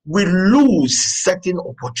 we lose certain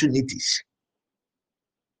opportunities.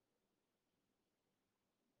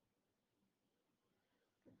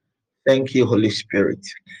 Thank you, Holy Spirit.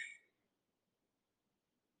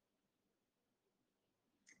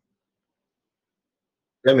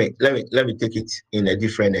 Let me take it in a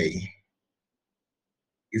different way.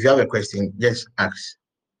 If you have a question, just ask.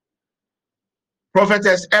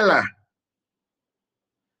 Prophetess Ella,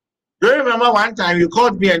 do you remember one time you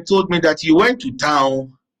called me and told me that you went to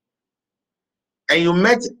town and you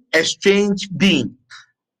met a strange being?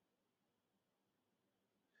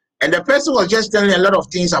 And the person was just telling a lot of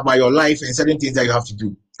things about your life and certain things that you have to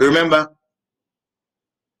do. Remember?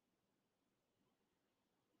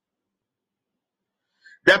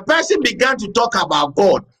 The person began to talk about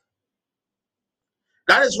God.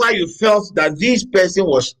 That is why you felt that this person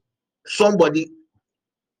was somebody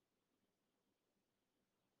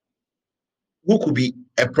who could be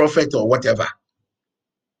a prophet or whatever.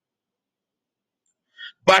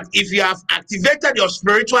 But if you have activated your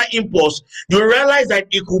spiritual impulse, you realize that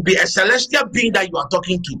it could be a celestial being that you are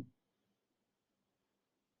talking to.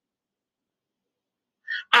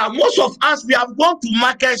 And most of us, we have gone to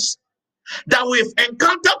markets that we've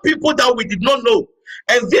encountered people that we did not know.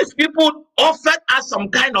 And these people offered us some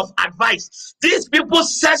kind of advice. These people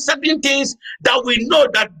said certain things that we know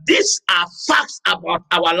that these are facts about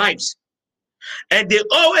our lives. And they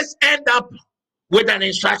always end up with an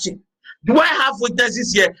instruction. Do I have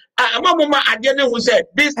witnesses here? Mama Adiene who said,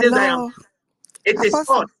 these things I am. Hello, It is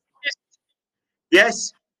Apostle. God.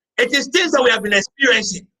 Yes. It is things that we have been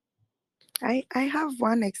experiencing. I have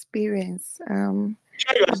one experience.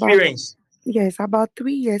 Share your About experience. yes, about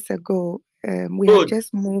 3 years ago, we had Good.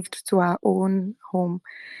 just moved to our own home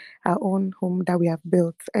that we have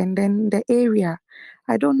built, and then the area,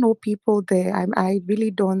 I don't know people there. I really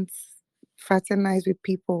don't fraternize with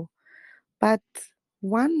people. But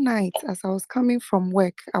one night, as I was coming from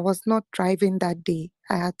work, I was not driving that day.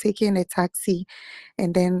 I had taken a taxi,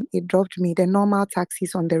 and then it dropped me, the normal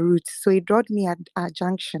taxis on the route. So it dropped me at a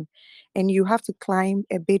junction, and you have to climb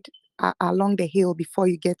a bit along the hill before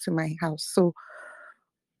you get to my house. So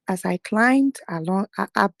as I climbed along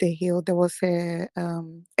up the hill, there was a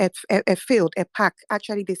field, a park.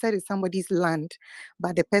 Actually, they said it's somebody's land,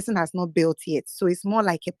 but the person has not built yet. So it's more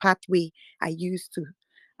like a pathway I used to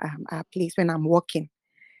place when I'm walking.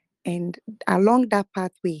 And along that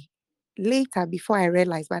pathway, later before I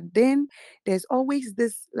realized, but then there's always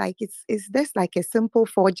this like it's just like a simple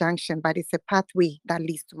four junction, but it's a pathway that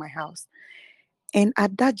leads to my house. And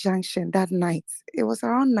at that junction that night, it was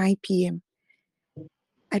around 9 p.m.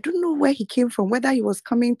 I don't know where he came from, whether he was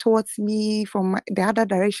coming towards me from the other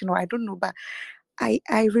direction or I don't know, but I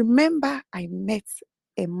remember I met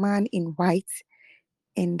a man in white,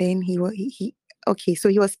 and then he okay, so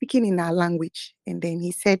he was speaking in our language, and then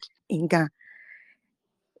he said in Ga,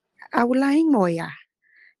 Awulaing Moya.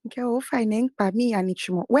 Okay, oh, fine,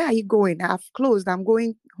 where are you going? I've closed, I'm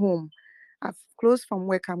going home. I've closed from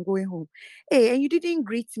work, I'm going home. Hey, and you didn't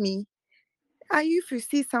greet me. If you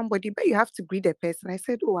see somebody, but you have to greet the person. I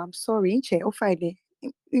said, oh, I'm sorry. Oh, Friday.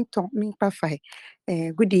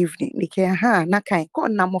 Good evening.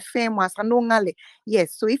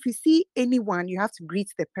 Yes. So if you see anyone, you have to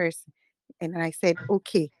greet the person. And I said,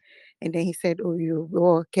 okay. And then he said,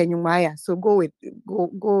 can you Maya? So go with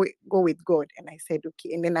God. And I said,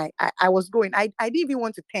 okay. And then I was going. I didn't even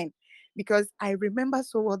want to turn because I remember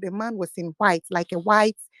so well the man was in white, like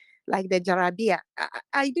like the Jarabia.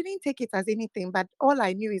 I didn't take it as anything, but all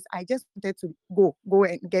I knew is I just wanted to go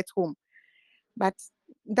and get home. But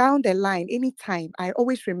down the line, anytime, I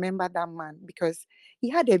always remember that man because he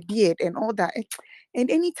had a beard and all that.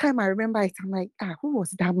 And anytime I remember it, I'm like, who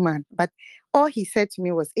was that man? But all he said to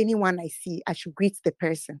me was, anyone I see, I should greet the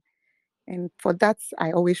person. And for that,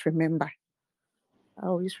 I always remember. I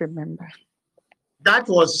always remember. That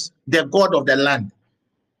was the God of the land.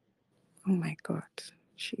 Oh my God.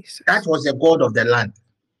 Jesus. That was the God of the land.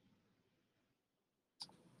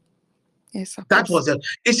 Yes, That was it.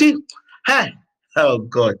 You see, hey, oh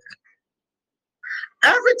God.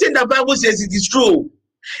 Everything the Bible says, it is true.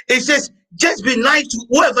 It says, just be nice to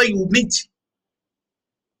whoever you meet.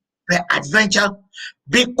 The adventure,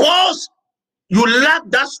 because you lack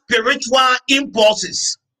that spiritual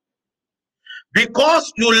impulses,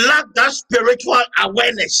 because you lack that spiritual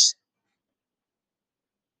awareness,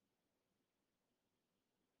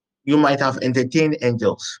 you might have entertained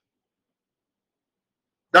angels.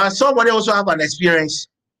 Now, somebody also have an experience.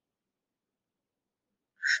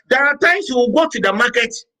 There are times you will go to the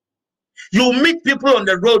market, you meet people on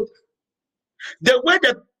the road. The way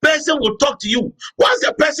the person will talk to you, once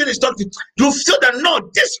the person is talking, you feel that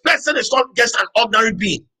no, this person is not just an ordinary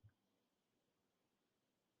being.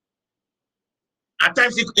 At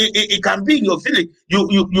times it can be in your village.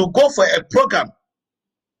 You go for a program.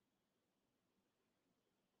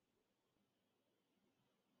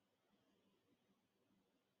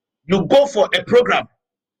 You go for a program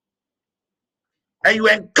and you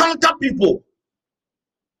encounter people.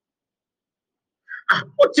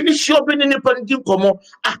 What to be shopping in the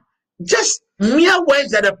just mere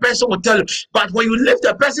words that the person will tell you. But when you leave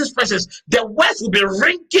the person's presence, the words will be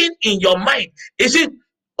ringing in your mind. Is it,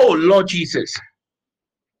 oh Lord Jesus?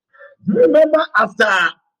 Remember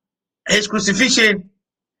after his crucifixion,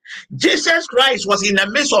 Jesus Christ was in the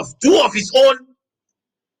midst of two of his own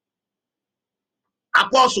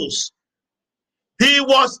apostles. He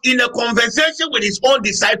was in a conversation with his own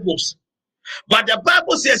disciples. But the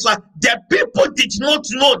Bible says that the people did not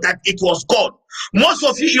know that it was God. Most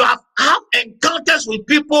of you have encounters with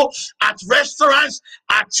people at restaurants,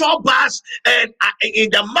 at shop bars, and in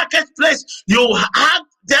the marketplace. You had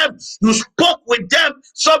them, you spoke with them,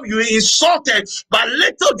 some you insulted, but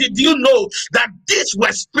little did you know that these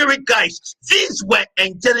were spirit guides, these were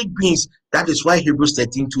angelic beings. That is why Hebrews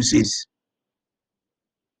 13:2 says,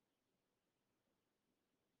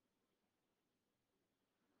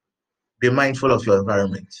 be mindful of your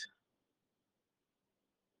environment.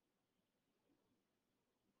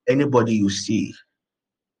 Anybody you see,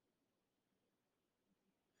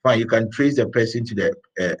 fine, you can trace the person to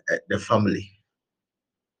the family,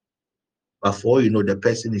 but for all you know, the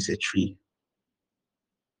person is a tree.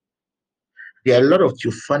 There are a lot of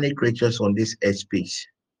euphonic creatures on this earth space.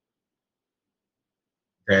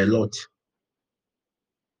 There are a lot.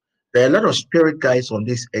 There are a lot of spirit guys on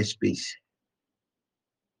this earth space.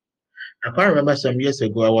 I can't remember some years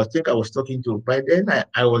ago, I was talking to, by then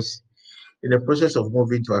I was in the process of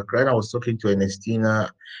moving to Accra, and I was talking to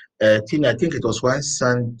Ernestina. Tina, I think it was one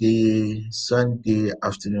Sunday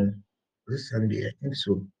afternoon. Was it Sunday? I think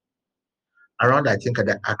so. Around, I think, at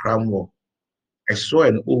the Accra Mall, I saw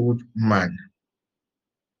an old man,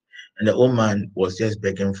 and the old man was just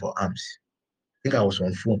begging for alms. I think I was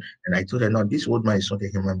on phone, and I told her, no, this old man is not a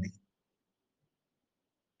human being.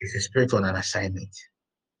 It's a spirit on an assignment.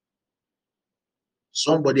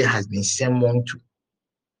 Somebody has been summoned to,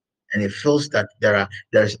 and it feels that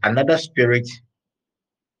there's another spirit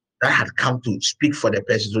that had come to speak for the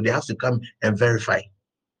person, so they have to come and verify.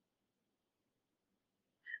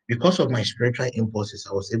 Because of my spiritual impulses,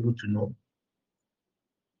 I was able to know.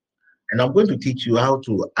 And I'm going to teach you how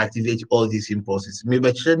to activate all these impulses.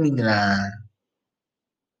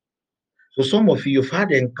 So some of you, you've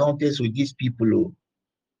had encounters with these people.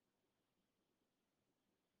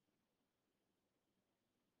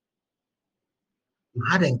 You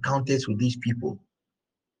had encounters with these people,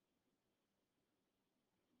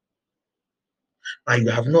 but you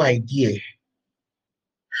have no idea.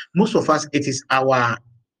 Most of us, it is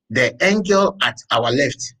the angel at our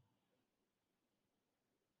left,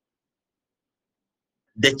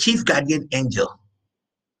 the chief guardian angel,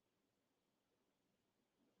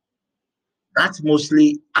 that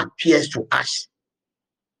mostly appears to us.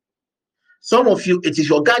 Some of you, it is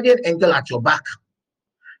your guardian angel at your back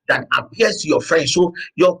that appears to your friend. So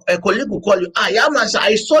a colleague will call you,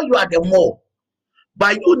 I saw you at the mall.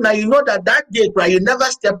 But you now, you know that day, you never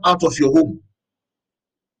step out of your home.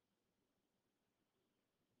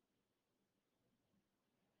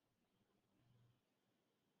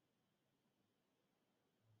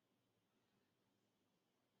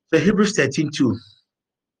 So Hebrews 13:2,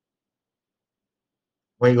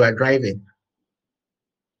 when you are driving,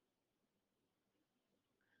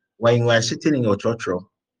 when you are sitting in your church room,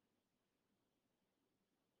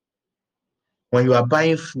 when you are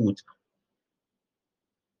buying food,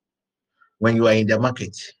 when you are in the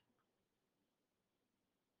market,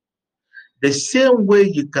 the same way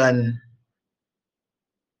you can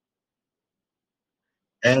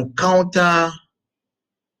encounter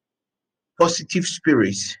positive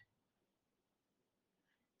spirits,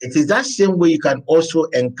 it is that same way you can also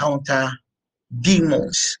encounter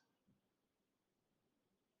demons.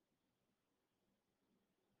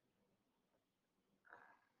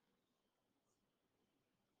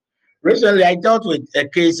 Recently, I dealt with a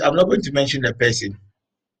case, I'm not going to mention the person.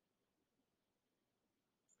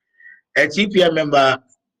 A TPM member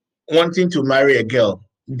wanting to marry a girl,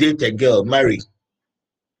 date a girl, marry.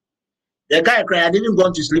 The guy cried, I didn't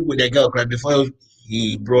want to sleep with the girl cried before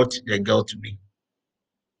he brought the girl to me.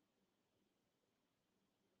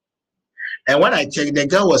 And when I checked, the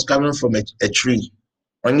girl was coming from a tree.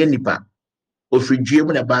 Onye nipa. Ofridie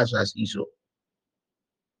mu na ba so as iso.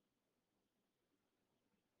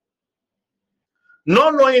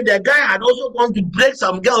 Not knowing the guy had also gone to break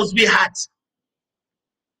some girls' heart.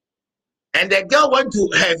 And the girl went to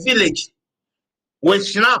her village with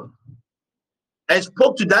snap and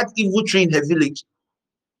spoke to that evil tree in her village.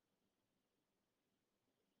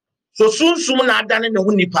 So soon na dane ne ho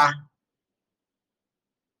nipa.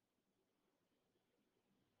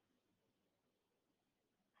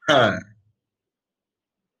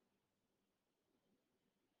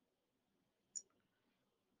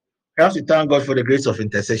 I have to thank God for the grace of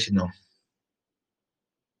intercession. No.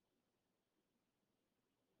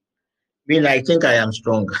 Me, I think I am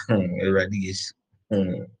strong. Already is.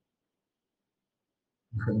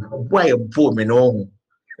 Why a poor me no?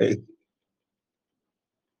 At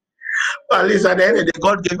least at the end of the day,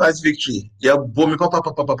 God gave us victory. Yeah, boom, papa,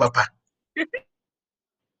 papa, papa, papa.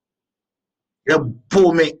 Yeah,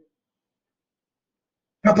 boom,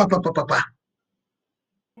 papa, papa, papa.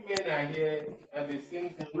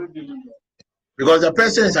 Because the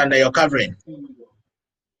person is under your covering.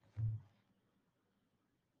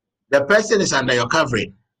 The person is under your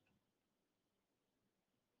covering.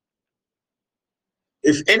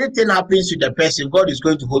 If anything happens to the person, God is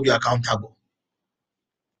going to hold you accountable.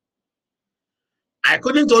 I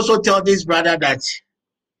couldn't also tell this brother that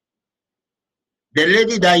the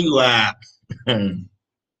lady that you are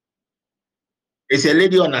is a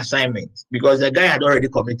lady on assignment, because the guy had already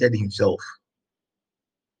committed himself.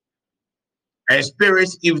 And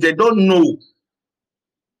spirits, if they don't know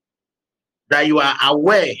that you are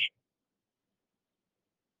aware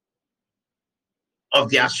of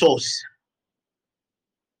their source,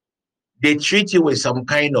 they treat you with some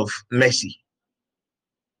kind of mercy.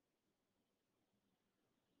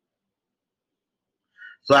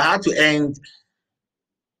 So I had to end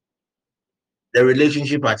the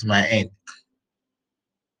relationship at my end.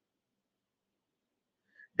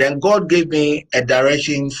 Then God gave me a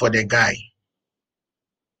direction for the guy.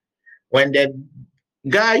 When the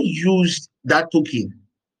guy used that token,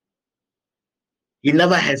 he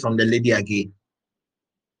never heard from the lady again.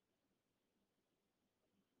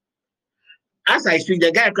 As I speak,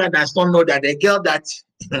 the guy does not know that the girl that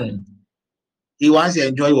he wants to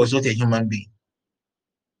enjoy was not a human being,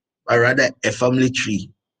 but rather a family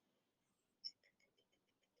tree.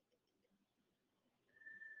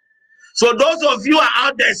 So those of you are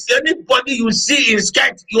out there, anybody you see in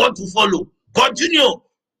skirt you want to follow, continue.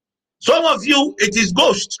 Some of you, it is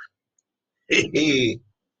ghost that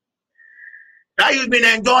you've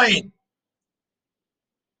been enjoying.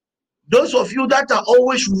 Those of you that are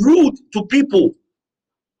always rude to people,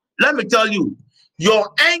 let me tell you,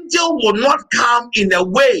 your angel will not come in a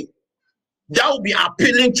way that will be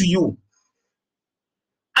appealing to you.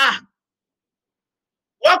 Ah,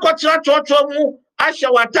 wakotra mu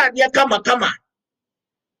asha watade kama.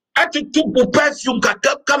 Atutu perfume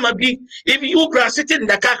kama bi. If you are sitting in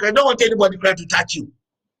the car, I don't want anybody to touch you.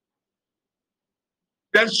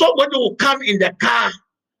 Then somebody will come in the car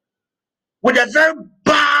with a very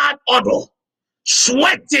bad odor,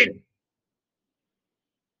 sweating,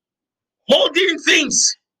 holding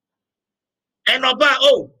things, and about,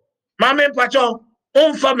 oh, mama pacho,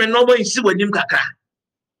 family number in see with him kaka.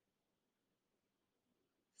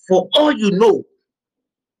 For all you know,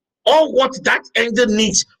 all what that angel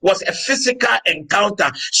needs was a physical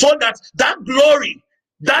encounter, so that that glory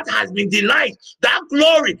that has been denied, that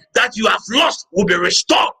glory that you have lost, will be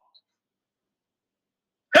restored.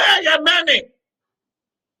 Hey, Amami,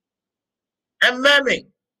 Amami.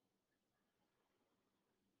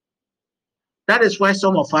 That is why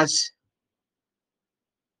some of us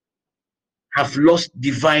have lost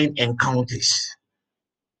divine encounters.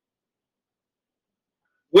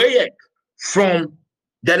 Where from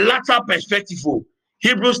the latter perspective,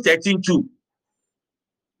 Hebrews 13:2,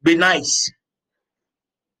 be nice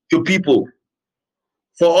to people.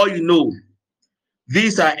 For all you know,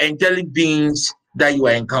 these are angelic beings that you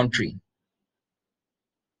are encountering.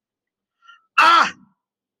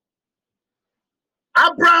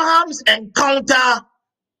 Abraham's encounter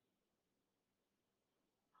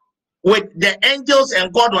with the angels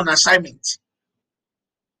and God on assignment.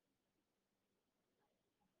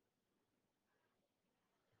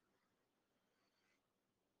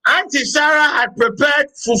 Auntie Sarah had prepared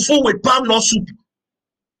fufu with palm nut soup.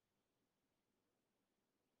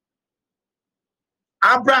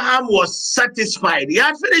 Abraham was satisfied. He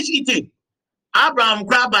had finished eating. Abraham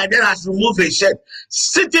cried by then has removed his shirt,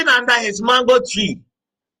 sitting under his mango tree,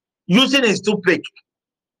 using his toothpick.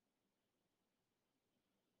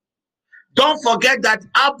 Don't forget that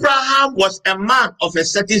Abraham was a man of a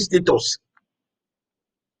certain status.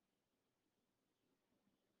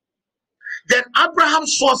 Then Abraham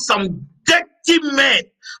saw some dirty men.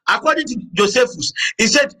 According to Josephus, he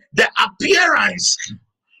said the appearance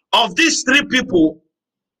of these three people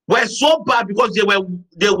were so bad because they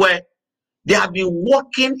have been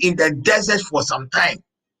walking in the desert for some time.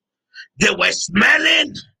 They were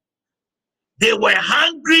smelling, they were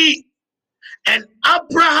hungry, and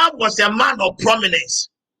Abraham was a man of prominence.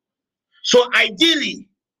 So ideally,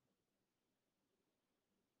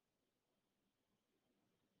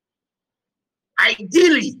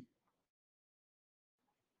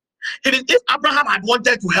 If Abraham had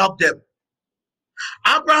wanted to help them,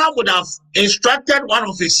 Abraham would have instructed one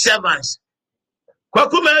of his servants.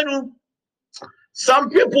 Kwakumenu, some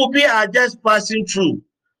people are just passing through.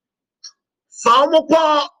 Some won't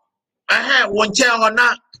tell her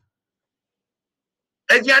now.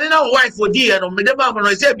 If you are not wife for dear, no, Medeba, when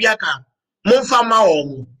I say Biaka, Monfama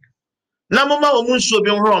or Namama or Munso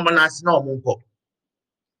be wrong and as no Munko.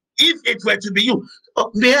 If it were to be you,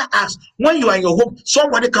 may I ask, when you are in your home,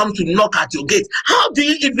 somebody comes to knock at your gate. How do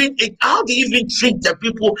you even treat the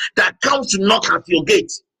people that come to knock at your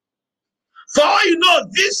gate? For all you know,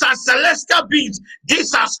 these are celestial beings,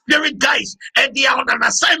 these are spirit guys, and they are on an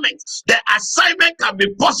assignment. The assignment can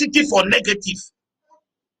be positive or negative.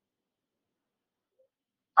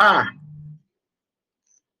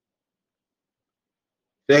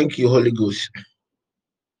 Thank you, Holy Ghost.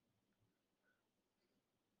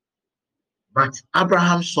 But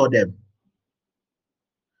Abraham saw them.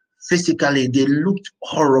 Physically, they looked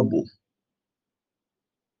horrible.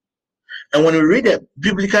 And when you read a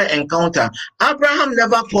biblical encounter, Abraham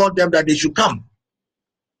never called them that they should come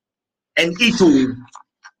and eat with him.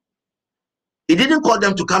 He didn't call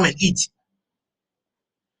them to come and eat.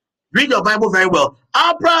 Read your Bible very well.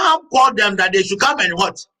 Abraham called them that they should come and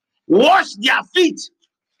what? Wash their feet.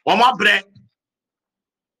 Oma bread.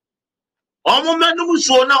 Omo menum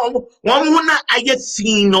so na omo na aye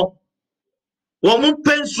fino. Omo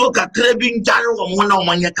penso kakra bi njare omo na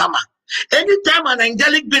omo nye kama. Anytime an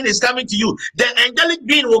angelic being is coming to you, the angelic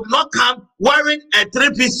being will not come wearing a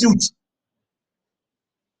three-piece suit.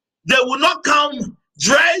 They will not come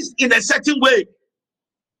dressed in a certain way.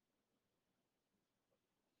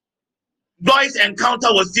 Joy's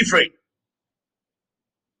encounter was different.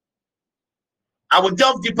 I will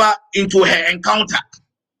delve deeper into her encounter.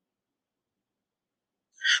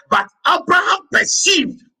 But Abraham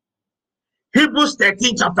perceived, Hebrews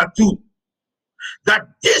 13 chapter 2, that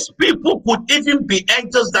these people could even be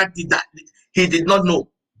angels that he did not know.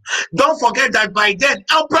 Don't forget that by then,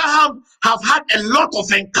 Abraham have had a lot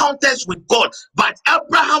of encounters with God, but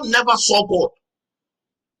Abraham never saw God.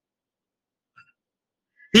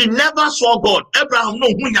 He never saw God. Abraham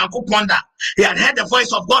knew who Yankupanda. He had heard the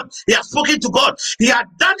voice of God. He had spoken to God. He had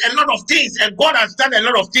done a lot of things, and God has done a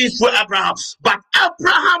lot of things through Abraham. But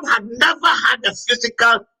Abraham had never had a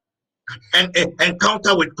physical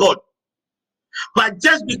encounter with God. But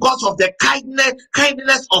just because of the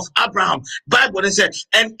kindness of Abraham, Bible said,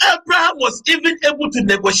 and Abraham was even able to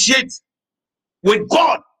negotiate with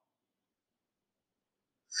God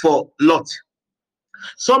for Lot.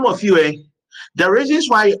 Some of you, the reasons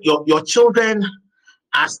why your children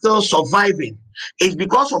are still surviving is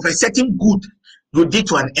because of a certain good you did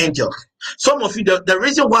to an angel. Some of you, the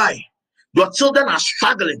reason why your children are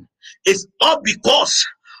struggling is all because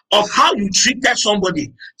of how you treated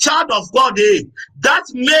somebody. Child of God, that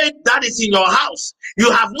maid that is in your house,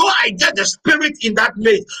 you have no idea the spirit in that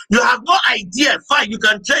maid. You have no idea. Fine, you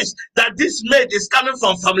can trace that this maid is coming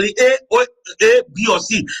from family A, or A, B, or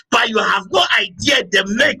C, but you have no idea the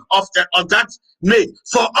make of that maid.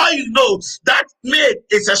 For all you know, that maid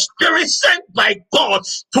is a spirit sent by God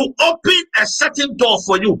to open a certain door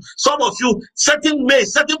for you. Some of you, certain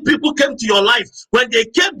people came to your life. When they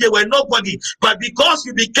came, they were nobody, but because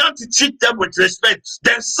you began to treat them with respect,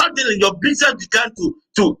 then suddenly your business began to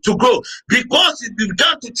grow. Because you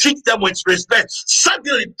began to treat them with respect,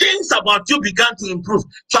 suddenly things about you began to improve.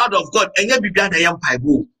 Child of God, and you began a young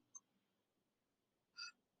Bible.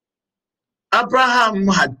 Abraham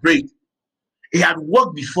had prayed. He had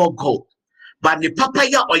walked before God, but the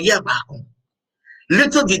papaya or year back,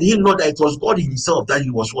 little did he know that it was God himself that he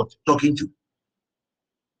was talking to.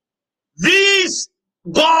 These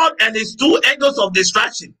God and his two angels of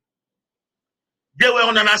distraction, they were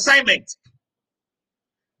on an assignment.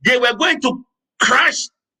 They were going to crash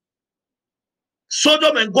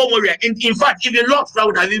Sodom and Gomorrah. In fact, even Lot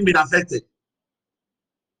would have even been affected.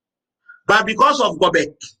 But because of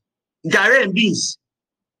Gobek, Gare and Beans,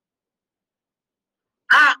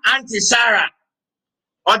 Auntie Sarah,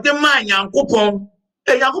 or the man Yankupon,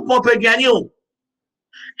 a Yankupon Pegianio,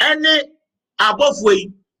 and above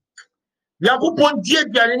way, Yankupon dear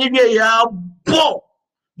Bo.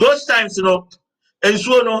 Those times, and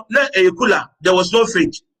so cooler, there was no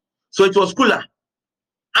fridge, so it was cooler.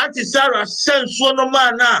 Auntie Sarah sent so no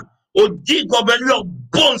man now, or dig Gobelio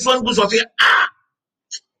bones one goes of it.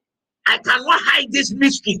 I cannot hide this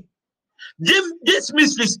mystery. This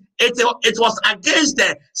mystery, it was against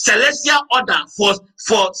the celestial order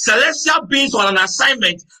for celestial beings on an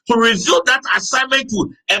assignment to reveal that assignment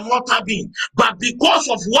to a mortal being. But because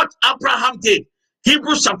of what Abraham did,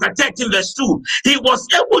 Hebrews chapter 13 verse 2, he was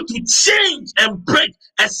able to change and break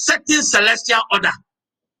a certain celestial order,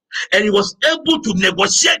 and he was able to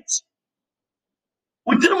negotiate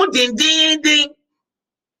with them.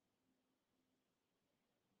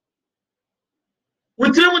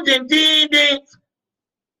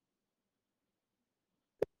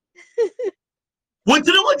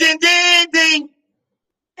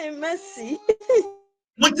 Mercy.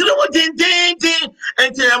 And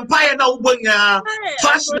the empire now going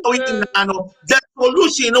fast now the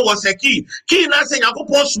solution was a key. Key now saying I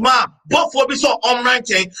go smart, but for be so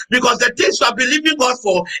unranking, because the things you are believing God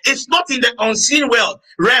for is not in the unseen realm.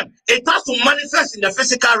 It has to manifest in the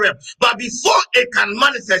physical realm. But before it can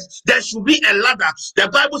manifest, there should be a ladder. The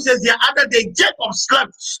Bible says the other day Jacob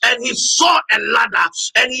slept and he saw a ladder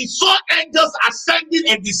and he saw angels ascending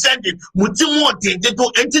and descending.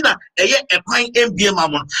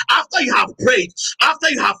 After you have prayed, after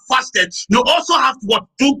you have fasted, you also have to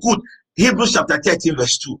do good. Hebrews chapter 13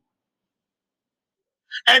 verse 2.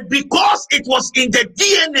 And because it was in the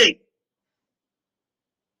DNA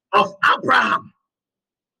of Abraham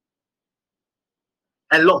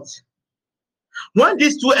and Lot, when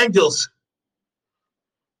these two angels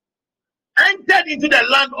entered into the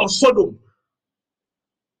land of Sodom,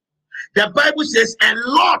 the Bible says, and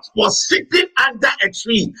Lot was sitting under a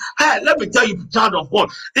tree. Hey, let me tell you, child of God,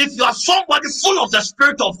 if you are somebody full of the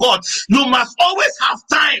Spirit of God, you must always have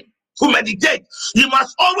time to meditate. You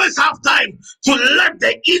must always have time to let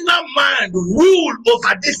the inner man rule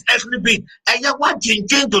over this earthly being. And yeah, what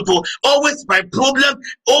to always my problem,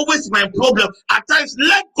 always my problem. At times,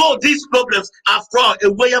 let go of these problems. After all,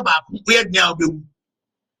 a way about where now be.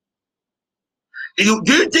 Do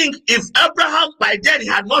you think if Abraham by then he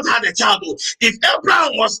had not had a child, if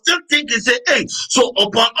Abraham was still thinking, say, hey, so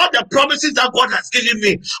upon all the promises that God has given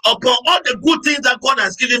me, upon all the good things that God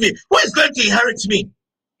has given me, who is going to inherit me?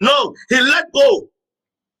 No, he let go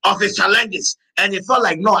of his challenges and he felt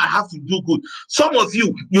like, no, I have to do good. Some of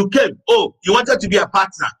you, you came, oh, you wanted to be a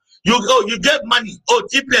partner. You gave money, oh,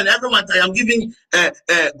 TPN, every month I am giving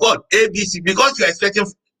God ABC because you are expecting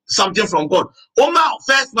something from God.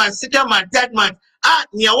 First month, second month, third month, to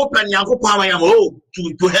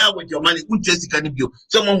hell with your money.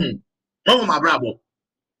 Someone my brother.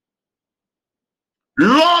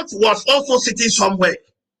 Lot was also sitting somewhere.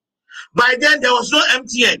 By then, there was no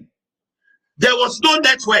MTN. There was no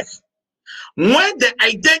network. When the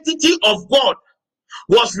identity of God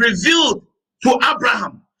was revealed to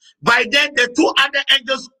Abraham, by then the two other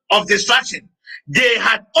angels of destruction, they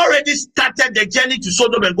had already started the journey to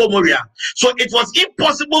Sodom and Gomorrah. So it was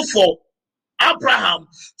impossible for Abraham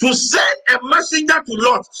to send a messenger to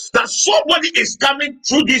Lot that somebody is coming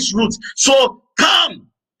through this route. So come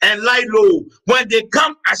and lie low. When they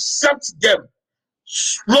come, accept them.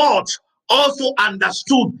 Lot also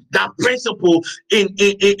understood that principle in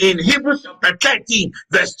Hebrews chapter 13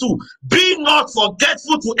 verse 2. Be not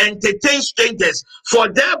forgetful to entertain strangers, for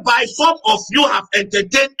thereby some of you have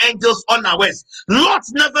entertained angels unawares. Lot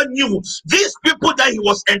never knew these people that he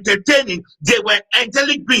was entertaining, they were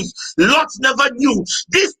angelic beings. Lot never knew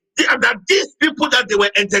that these people that they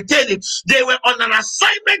were entertaining, they were on an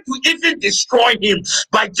assignment to even destroy him.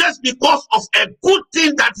 But just because of a good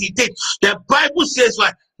thing that he did, the Bible says,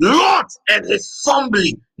 like, Lot and his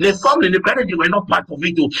family, the parents, they were not part of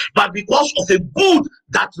it, but because of a good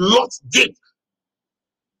that Lot did.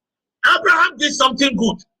 Abraham did something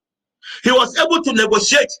good. He was able to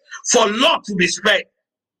negotiate for Lot to be spared.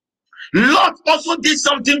 Lot also did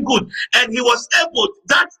something good, and he was able,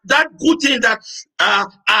 that good thing that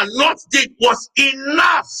Lot did was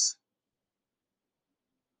enough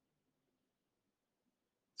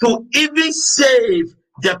to even save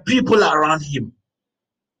the people around him.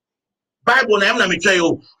 Bible, I'm not tell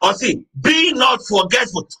you, or see, be not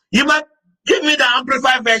forgetful. You might give me the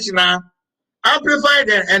amplified version now. Amplify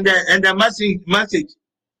the message.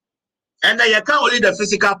 And then you can't only the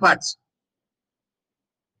physical part.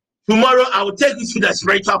 Tomorrow I will take you to the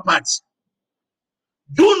spiritual part.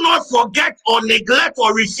 Do not forget or neglect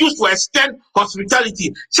or refuse to extend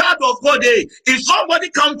hospitality. Child of God, if somebody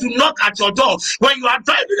comes to knock at your door when you are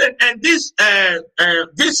driving and these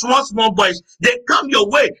small boys, they come your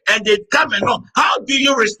way and they come and knock, how do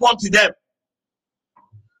you respond to them?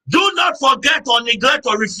 Do not forget or neglect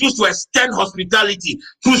or refuse to extend hospitality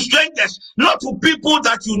to strangers, not to people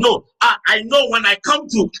that you know. I know when I come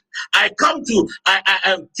to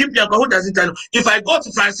keep your who doesn't know. If I go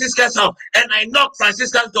to Francisca's house and I knock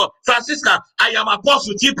Francisca's door, Francisca, I am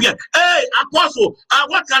Apostle TPN. Hey, Apostle,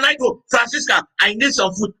 what can I do? Francisca, I need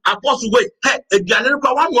some food. Apostle, wait. Hey,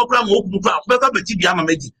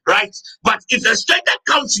 right? But if a stranger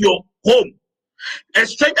comes to your home A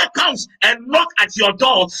stranger comes and knock at your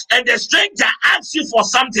door, and the stranger asks you for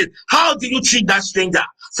something. How do you treat that stranger?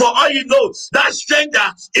 For all you know, that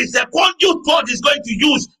stranger is the conduit God is going to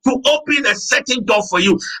use to open a certain door for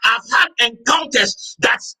you. I've had encounters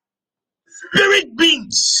that spirit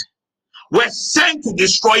beings were sent to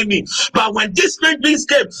destroy me. But when these spirit beings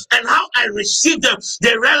came and how I received them,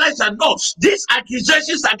 they realized that no, these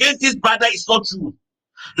accusations against this brother is not true.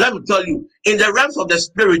 Let me tell you, in the realms of the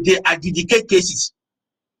spirit, they adjudicate cases.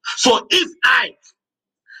 So if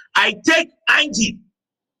I take Angie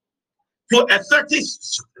to a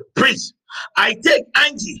fetish priest, I take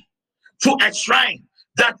Angie to a shrine,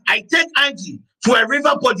 that I take Angie to a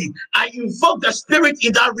river body, I invoke the spirit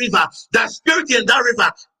in that river, the spirit in that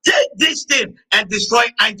river, take this thing and destroy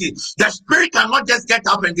Angie. The spirit cannot just get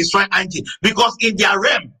up and destroy Angie, because in their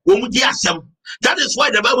realm, that is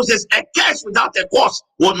why the Bible says a curse without a cause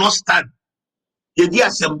will not stand.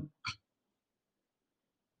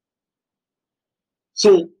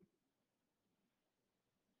 So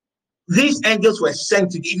these angels were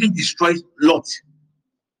sent to even destroy Lot.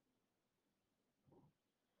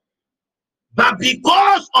 But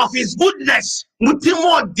because of his goodness,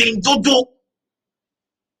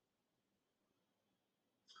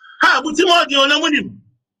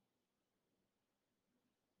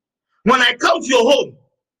 when I come to your home,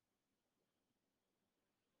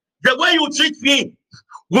 the way you treat me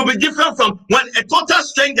will be different from when a total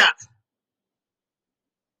stranger.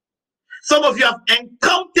 Some of you have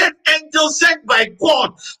encountered angels sent by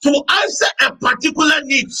God to answer a particular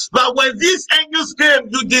need. But when these angels came,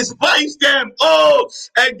 you despise them. Oh,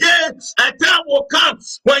 again, a time will come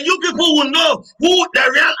when you people will know who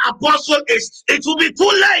the real apostle is. It will be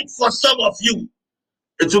too late for some of you.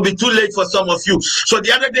 It will be too late for some of you. So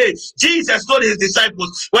the other day, Jesus told his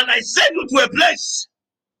disciples, when I send you to a place,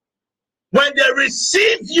 when they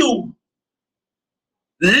receive you,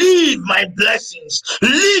 leave my blessings,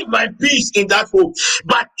 leave my peace in that home.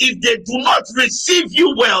 But if they do not receive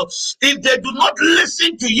you well, if they do not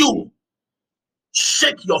listen to you,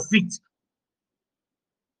 shake your feet.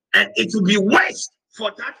 And it will be worse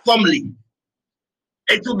for that family.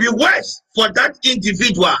 It will be worse for that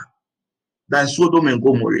individual than Sodom and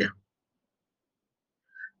Gomorrah.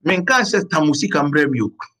 Menka says Tamusi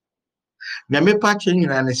Cambremio.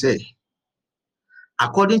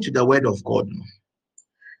 According to the word of God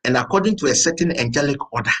and according to a certain angelic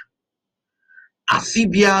order,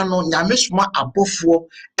 Afibiano Nyamesma abofo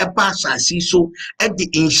eba asasi so e de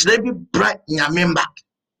inhyira bi bra nyamemba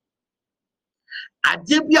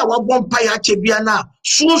ade bi a wabɔ mpa ya che bia na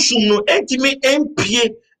sunsun no etimi empie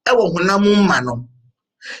e wo honam ma no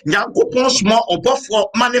Nyankopɔn sma obofo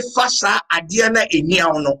manifesta ade na enia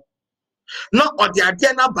no na ode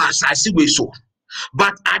ade na ba asasi we so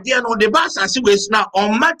but ade no de ba asasi we na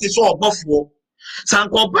on mate so obofo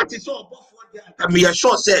sanko pati so obofo de akamiya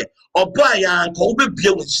sure say oba ya nko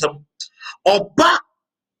obebie wonsem oba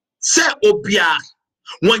say obia.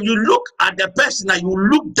 When you look at the person and you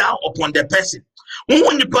look down upon the person,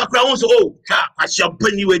 when you talk around, oh, I shall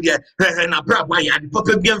bring you with na braba ya the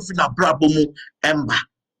papa bi amfi na brabo mu emba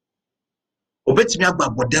obetimi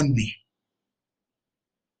agbagbo dem bi.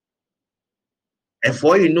 And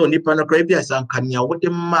for you know, nipa na kra bi asankania wo de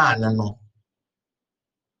man no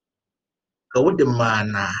ka wo de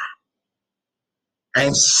man na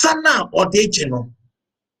and sana odeje no.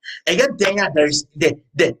 Again, there is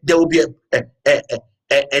there will be a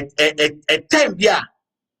time there.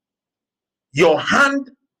 Your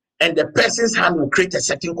hand and the person's hand will create a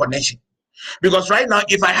certain connection. Because right now,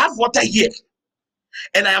 if I have water here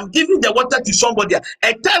and I am giving the water to somebody,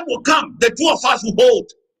 a time will come, the two of us will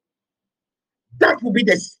hold. That will be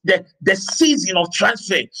the season of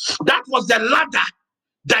transfer. That was the ladder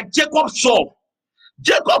that Jacob saw.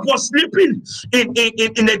 Jacob was sleeping in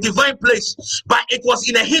a divine place, but it was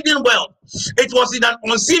in a hidden world. It was in an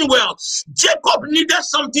unseen world. Jacob needed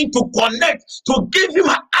something to connect, to give him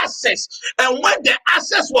access. And when the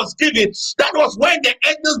access was given, that was when the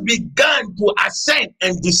angels began to ascend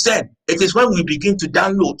and descend. It is when we begin to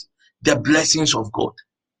download the blessings of God.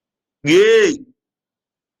 Yay!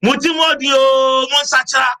 Mutimodio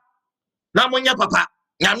monsacha na monya papa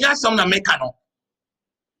nyamya som na meka no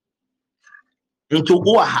into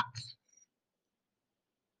oaha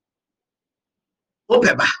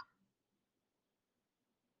opeba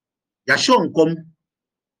ya shonkom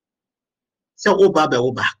se oba be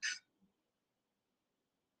oba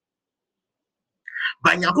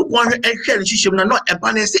banyakopon ehwe nhihiem na no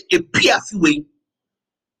eba na se epia fiwe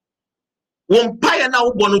won paye na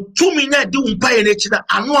wo bono tumi na de won paye na chira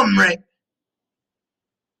ano amre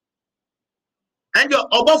and your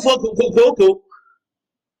obofo kokoko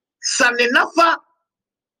Sanenafa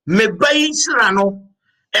me bayin srano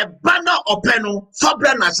e bana openo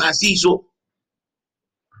fabra na sasi so.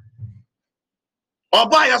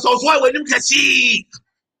 Oba ya so so we nim kesi.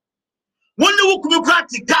 Woni wo kunu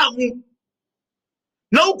practical mu.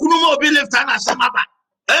 Na wo kunu ma obi lift na samaba.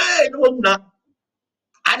 Eh no mu na.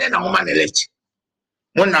 Ade na wo ma ne lift.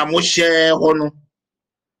 Mo na mo share ho no.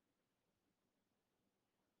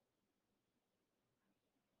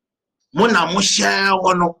 Mo na mo share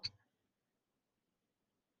ho no.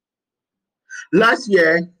 Last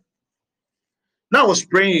year, now I was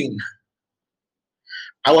praying.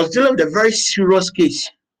 I was dealing with a very serious case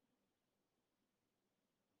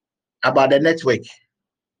about the network.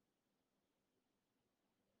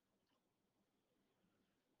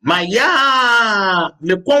 My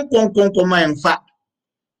me in fact.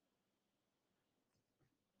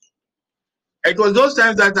 It was those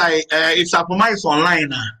times that if Sapoma is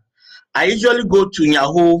online, I usually go to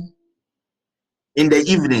Yahoo in the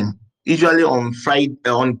evening, usually on Friday,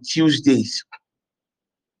 on Tuesdays.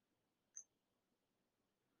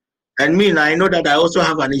 And I know that I also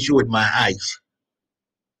have an issue with my eyes.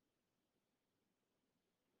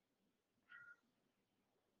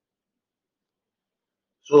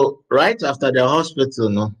 So right after the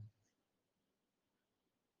hospital,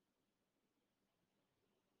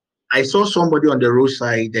 I saw somebody on the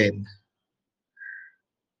roadside and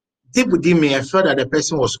deep within me, I felt that the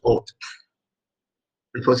person was old.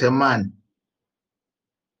 It was a man.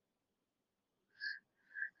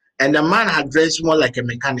 And the man had dressed more like a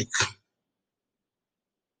mechanic.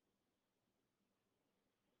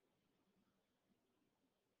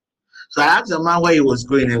 So I asked the man where he was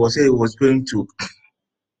going. He was saying he was going to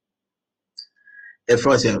a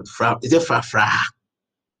first is it Fra.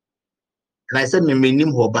 And I said, me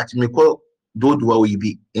name ho, but me call do we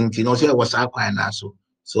be. And you know, say I was aqua also.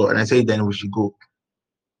 So and I said then we should go.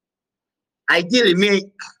 Ideally, me,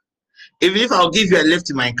 if I'll give you a lift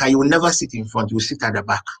in my car, you will never sit in front, you will sit at the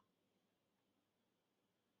back.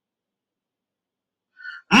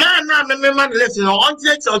 Man, man left, you know, on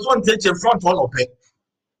take your front one up.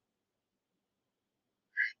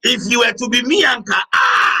 If you were to be me, Anka,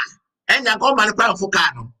 and I come and cry for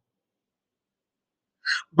car.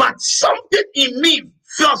 But something in me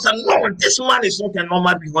feels that no, this man is not a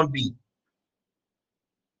normal human being.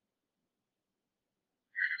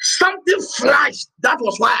 Something flashed. That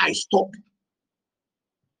was why I stopped.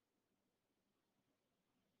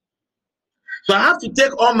 So I have to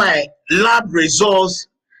take all my lab results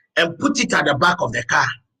and put it at the back of the car.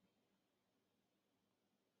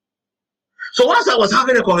 So once I was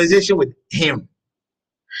having a conversation with him,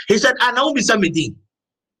 he said, "I know be somebody."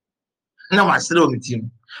 Now I still with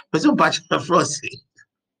him. But so much of frost.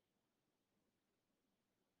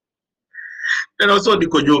 Then also the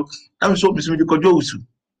kojo. I'm so busy with the kojo.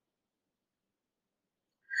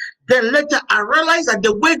 Then later I realized that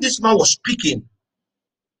the way this man was speaking,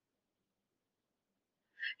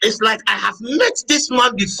 it's like I have met this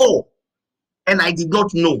man before and I did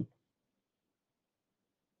not know.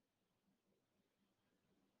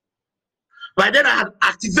 But then I had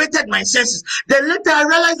activated my senses. Then later I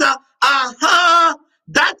realized that,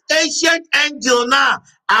 that ancient angel now,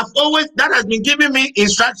 that has been giving me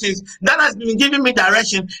instructions, that has been giving me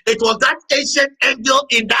direction. It was that ancient angel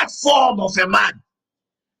in that form of a man.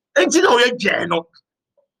 And you know, the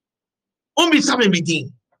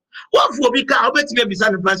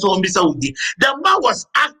man was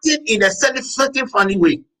acting in a certain funny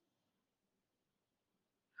way.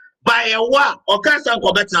 By a while, or can't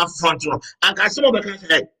go better up front, and can some of the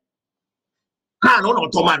say, "Can on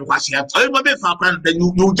Ottoman was here." Then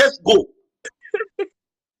you just go.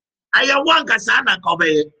 I want Kasana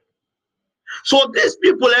Kobe. So these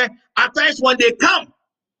people, at times when they come,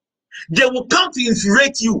 they will come to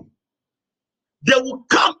infuriate you. They will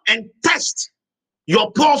come and test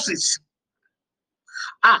your pulses.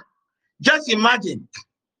 Just imagine.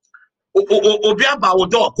 Obiaba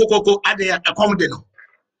Odo Kokoko Ade Accommodano.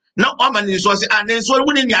 Now, I'm is was and then so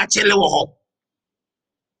winning your chele wo.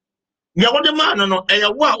 You want the man no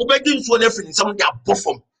obeying so different some their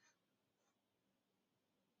perform.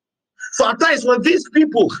 So at times when these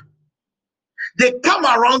people they come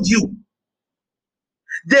around you,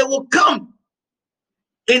 they will come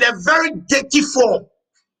in a very dirty form.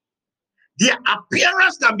 Their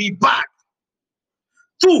appearance can be bad.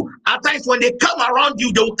 Two, at times when they come around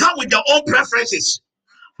you, they will come with their own preferences.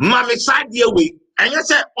 Mami side your way. And you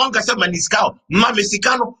say, Ongasa Maniskao, Mami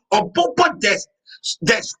Sikano, or Popo the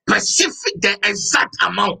specific, the exact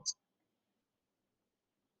amount.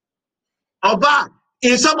 Oba,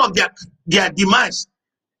 in some of their demands,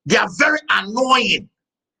 they are very annoying.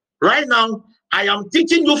 Right now, I am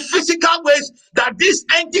teaching you physical ways that these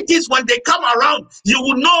entities, when they come around, you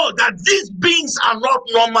will know that these beings are not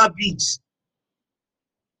normal beings.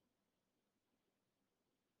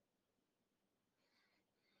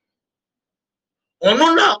 Oh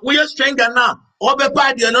no, no, we are stranger now.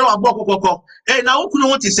 Obepa di no abokoko. Eh na okunu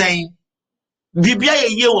what is saying? Bibia a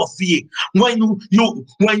year of fear. When you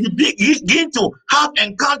begin to have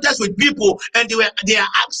encounters with people and they are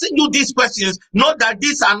asking you these questions, know that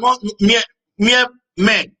these are not mere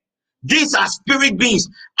men. These are spirit beings.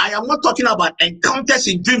 I am not talking about encounters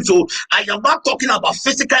in dreams. So I am not talking about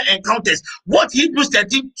physical encounters. What Hebrews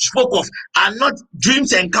 13 spoke of are not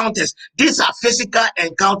dreams encounters. These are physical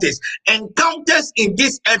encounters. Encounters in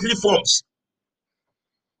these earthly forms.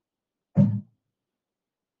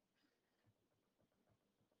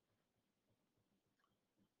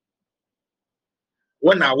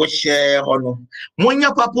 When I was share honor,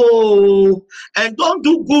 papo, and don't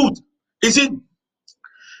do good. You see,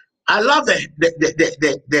 I love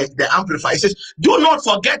the amplifier. It says, do not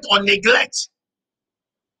forget or neglect.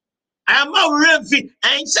 I am a review,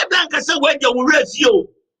 and said when you review.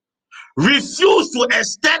 Refuse to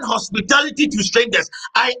extend hospitality to strangers.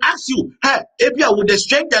 I ask you, hey, if you with the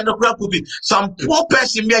stranger, no crap could be some poor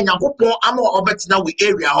person me and now we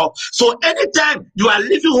area. So anytime you are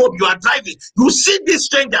leaving home, you are driving, you see this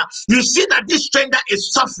stranger, you see that this stranger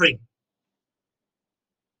is suffering.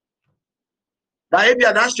 But if you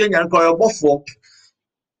are that stranger, and call your buffo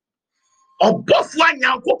or buffo and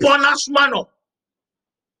yankupon as mano.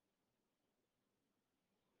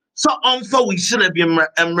 So for we should be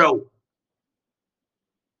emerald.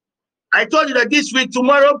 I told you that this week,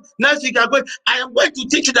 tomorrow, next week, I am going to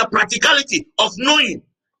teach you the practicality of knowing.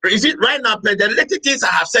 Is it right now? The little things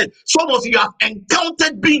I have said. Some of you have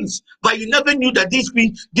encountered beings, but you never knew that these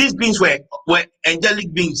beings were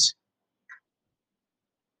angelic beings.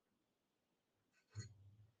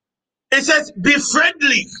 It says, be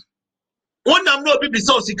friendly. When I'm not be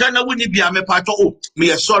so sick, I wouldn't be a me part. Oh, me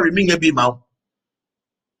sorry, me be mouth.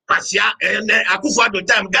 Pasia and I could find the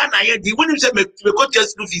time. Ghana, you wouldn't say me could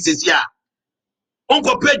just do this. Yeah.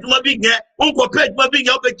 Uncle Peg Mabing, Uncle Peg Mabing,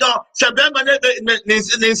 Alberta, Shabama,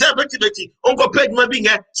 Beti, Uncle Peg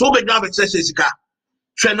Mabing, so we have a Sessica.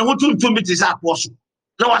 Shannon, 2 minutes is apostle.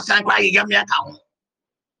 No, I sang by Yamia town.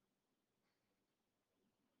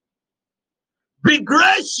 Be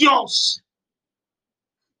gracious,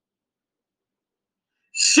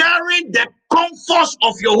 sharing the comforts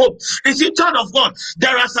of your home. You see, child of God,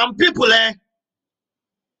 there are some people,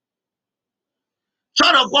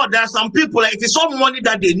 child of God, there are some people, it is all money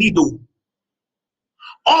that they need, though.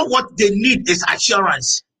 All what they need is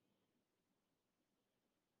assurance.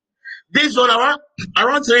 This one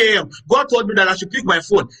around 3 a.m. God told me that I should pick my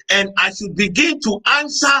phone and I should begin to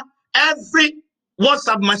answer every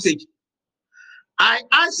WhatsApp message. I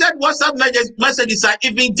answered WhatsApp messages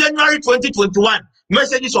even January 2021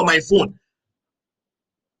 messages on my phone.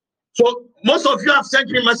 So most of you have sent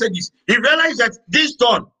me messages. He realized that this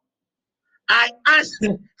done. I asked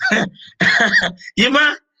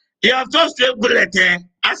Ima, you have just a bullet.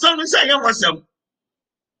 I saw me say WhatsApp.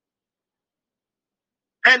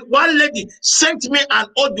 And one lady sent me an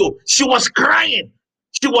audio. She was crying.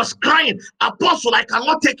 She was crying. Apostle, I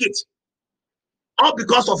cannot take it. All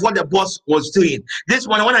because of what the boss was doing. This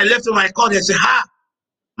one, when I left him, I called her and said, ha,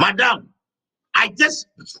 madam, I just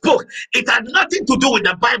spoke. It had nothing to do with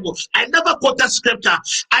the Bible. I never quoted scripture.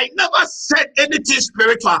 I never said anything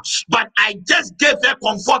spiritual, but I just gave her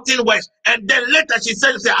comforting words. And then later she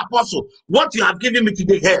said, Apostle, what you have given me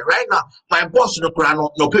today here, right now, my boss,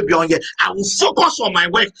 no pay beyond here. I will focus on my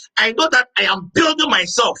work. I know that I am building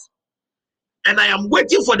myself. And I am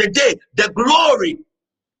waiting for the day, the glory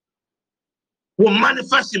will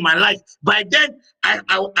manifest in my life. By then,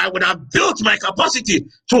 I would have built my capacity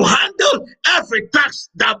to handle every task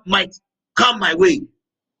that might come my way.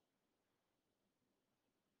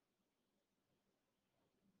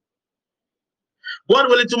 God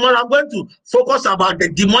willing, tomorrow I'm going to focus about the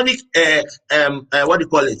demonic, what do you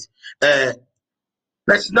call it?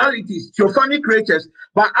 Personalities, theophanic creatures.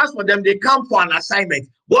 But as for them, they come for an assignment.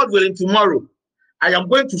 God willing, tomorrow I am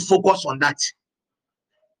going to focus on that.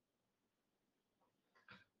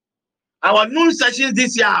 Our noon sessions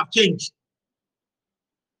this year have changed.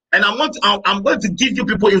 And I'm going to give you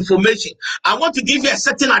people information. I want to give you a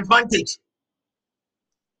certain advantage.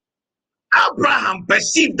 Abraham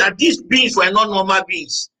perceived that these beings were not normal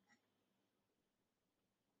beings.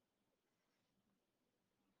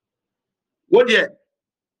 What the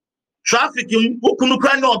trafficking? Who can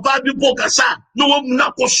cry no baby bokasa? No one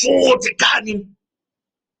munako so te kani.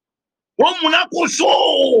 One munako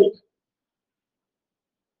so.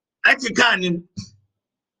 I can't him.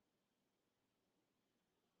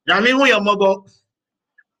 I mean, we are mobile.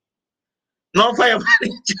 No fire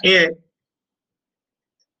here.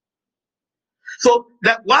 So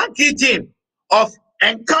that one key thing of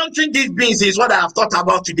encountering these beings is what I have thought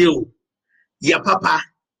about today. Yeah, Papa.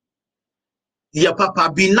 Yeah,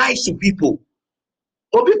 Papa. Be nice to people.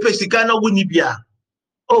 Obi pesikana winibia.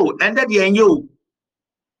 Oh, and then you.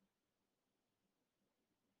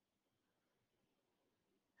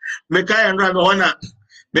 Mekai and Rami Wana,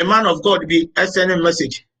 the man of God be sending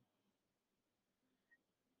message.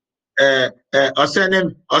 Or send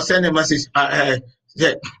a message.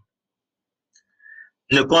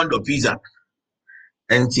 The condo pizza.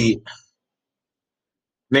 And the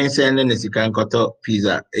men sending the Sikan Koto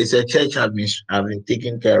pizza. It's a church I've been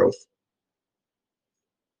taken care of.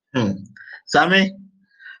 Sammy,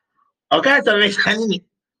 okay, Sammy,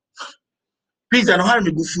 pizza no harm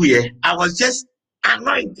me go fuye. I was just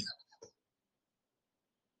annoyed.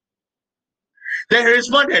 Then he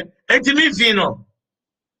responded, "Etimi Vino."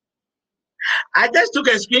 I just took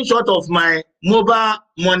a screenshot of my mobile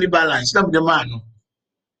money balance. Stop the man.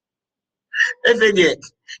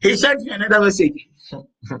 He sent me another message.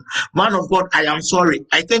 Man of God, I am sorry.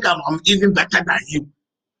 I think I'm even better than you.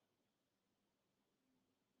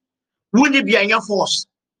 Will it be in your force?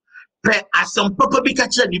 Pray as some papa be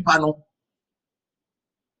catcher the panel.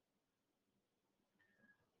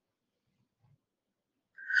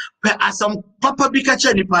 Pray as some papa be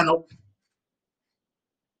catcher the panel.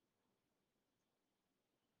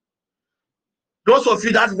 Those of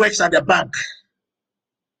you that works at the bank,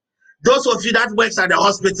 those of you that works at the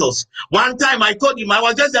hospitals. One time I told him, I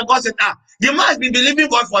was just a gossip. You might be believing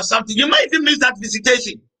God for something. You might even miss that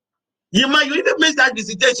visitation. You even miss that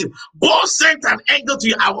visitation. God sent an angel to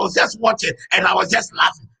you. I was just watching and I was just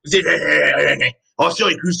laughing. Or show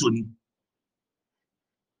a Christian.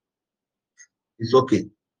 It's okay.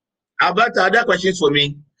 About other questions for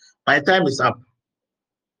me. My time is up.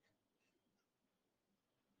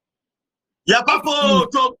 Yeah, Papa.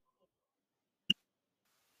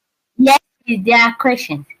 Yes, there are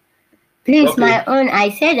questions. Please, Okay. my own. I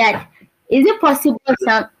said that. Is it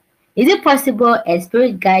possible a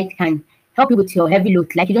spirit guide can help you with your heavy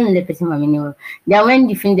load? Like you don't know the person from anywhere. Then when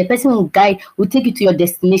you finish, the person will guide, will take you to your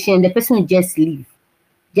destination, and the person will just leave,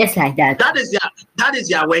 just like that. That is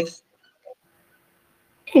your work.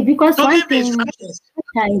 Hey, because So one give me thing,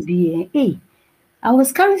 instructions. I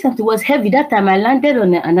was carrying something. It was heavy that time. I landed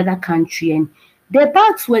on another country, and the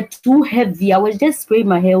bags were too heavy. I was just spraying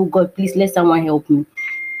my hair. Oh God, please let someone help me.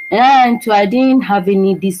 And so I didn't have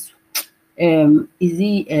any this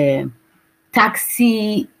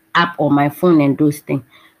taxi app on my phone and those things.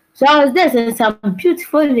 So I was there, and some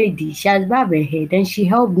beautiful lady, she has bobbed her head and she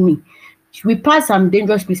helped me. We passed some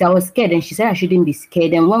dangerous places. I was scared and she said I shouldn't be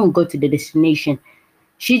scared. And when we got to the destination,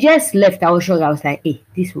 she just left. I was shocked. I was like, hey,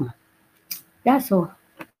 this woman. That's all.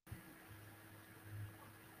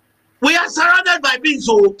 We are surrounded by beings.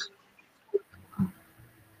 So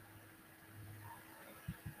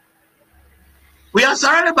we are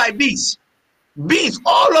surrounded by beings. Beings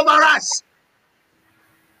all over us.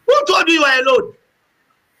 Who told you are alone?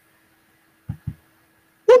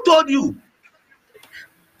 Who told you?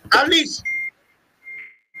 At least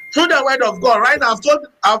through the word of God, right now,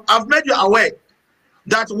 I've made you aware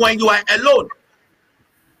that when you are alone,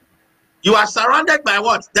 you are surrounded by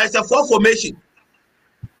what? There's a four formation.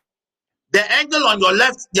 The angle on your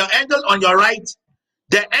left, the angle on your right,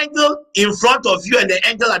 the angle in front of you, and the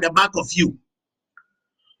angle at the back of you.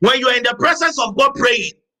 When you are in the presence of God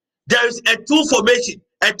praying, there is a two formation,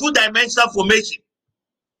 a two-dimensional formation.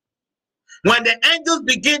 When the angels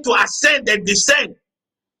begin to ascend and descend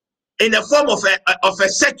in the form of a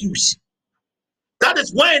circus, that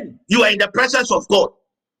is when you are in the presence of God.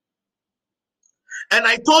 And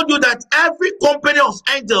I told you that every company of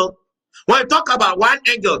angel, when you talk about one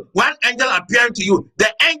angel appearing to you,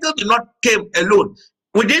 the angel did not came alone.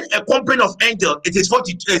 Within a company of angel, it is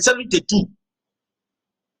 72.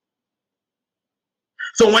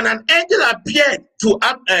 So when an angel appeared to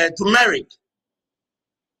Mary,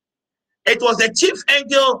 it was the chief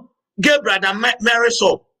angel Gabriel that Mary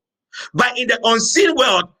saw. But in the unseen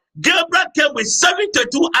world, Gabriel came with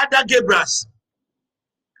 72 other Gabriels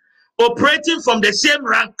operating from the same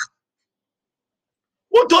rank.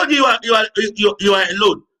 Who told you you are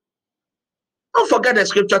alone? Don't forget the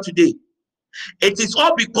scripture today. It is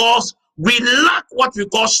all because we lack what we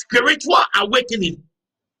call spiritual awakening.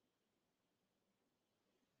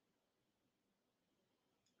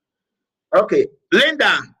 Okay,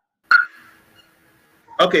 Linda.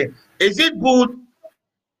 Okay, is it good?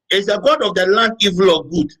 Is the God of the land evil or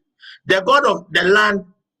good? The God of the land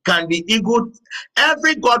can be good.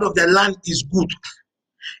 Every god of the land is good.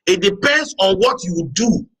 It depends on what you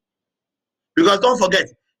do. Because don't forget,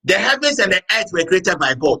 the heavens and the earth were created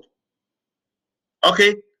by God.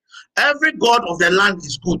 Okay? Every god of the land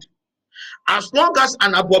is good. As long as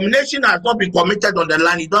an abomination has not been committed on the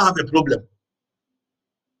land, you don't have a problem.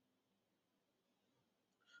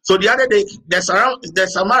 So the other day, the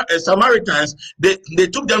Samaritans, they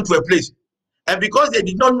took them to a place. And because they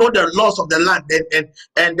did not know the laws of the land,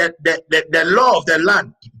 and the law of the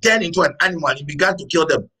land turned into an animal, it began to kill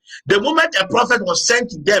them. The moment a prophet was sent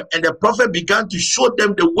to them, and the prophet began to show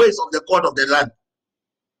them the ways of the God of the land,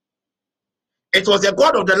 it was the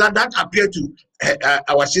God of the land that appeared to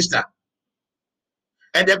our sister.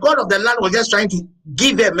 And the God of the land was just trying to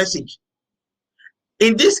give her a message.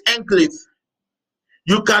 In this enclave,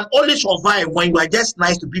 you can only survive when you are just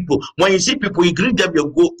nice to people. When you see people, you greet them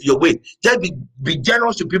your way. Just be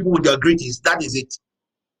generous to people with your greetings. That is it.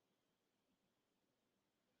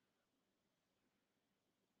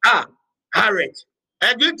 Harriet,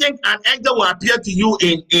 and do you think an angel will appear to you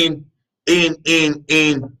in a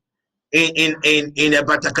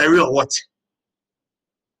Batakari or what?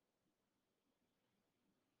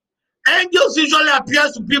 Angels usually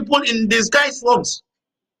appear to people in disguised forms.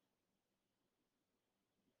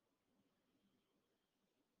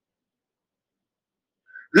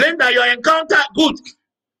 Linda, your encounter, good.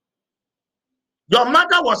 Your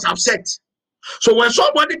mother was upset. So when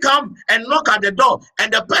somebody come and knock at the door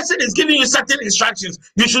and the person is giving you certain instructions,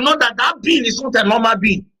 you should know that that being is not a normal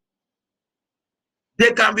being.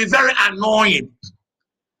 They can be very annoying.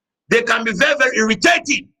 They can be very, very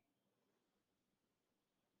irritating.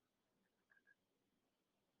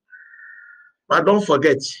 But don't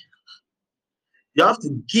forget, you have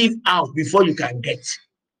to give out before you can get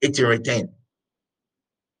it in return.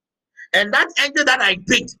 And that angel that I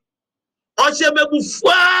picked,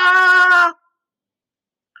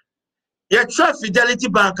 your Trust Fidelity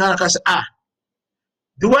Bank,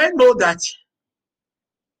 do I know that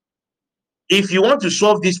if you want to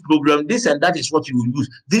solve this problem, this and that is what you will use.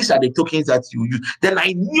 These are the tokens that you use. Then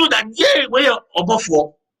I knew that, yeah, where above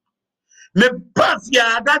for me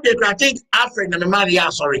buffia that they can think African and the man, yeah,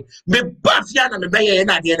 sorry. Me buffia and the bay and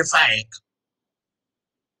the fire.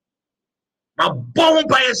 My bone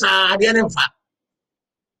bias are the end.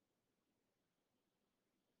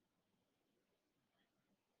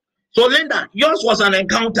 So Linda, yours was an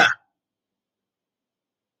encounter.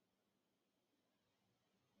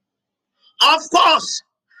 Of course.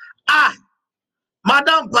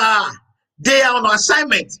 Madam they are on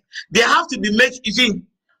assignment. They have to be made. You see,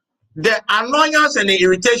 the annoyance and the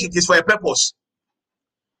irritation is for a purpose.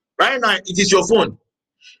 Right now, it is your phone.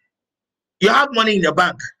 You have money in the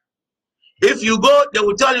bank. If you go, they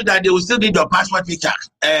will tell you that they will still need your passport picture,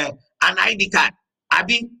 an ID card.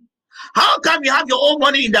 Abi, how come you have your own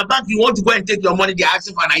money in the bank? You want to go and take your money? They are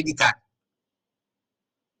asking for an ID card.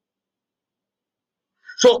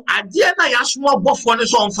 So, idea na ya small buff one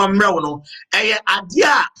is on from Melno.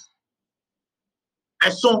 Idea, I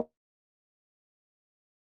saw.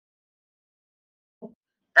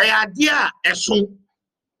 Idea, I saw.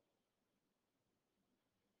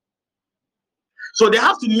 So they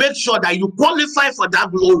have to make sure that you qualify for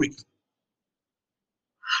that glory.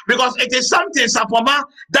 Because it is something, Sapoma,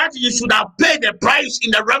 that you should have paid the price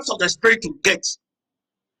in the realms of the spirit to get.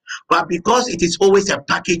 But because it is always a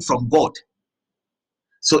package from God,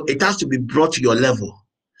 so it has to be brought to your level.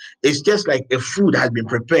 It's just like a food has been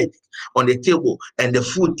prepared on the table and the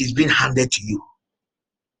food is being handed to you.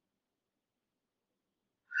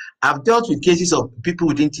 I've dealt with cases of people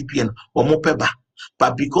within TPN or Mopeba,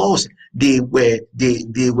 but because they were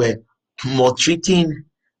maltreating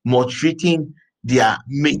their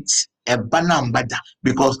mates, Ebana,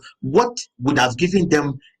 because what would have given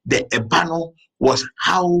them the Ebano was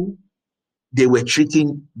how they were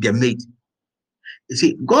treating their mate. You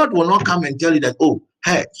see, God will not come and tell you that, oh,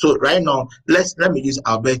 hey, so right now, let me use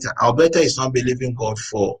Alberta. Alberta is not believing God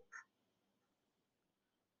for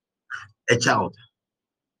a child.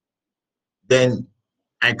 Then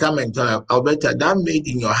I come and tell her, Alberta, that maid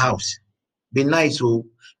in your house, be nice, oh,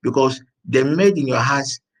 because the maid in your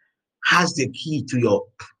house has the key to your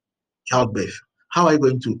childbirth. How are you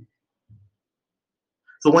going to?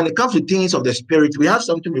 So when it comes to things of the spirit, we have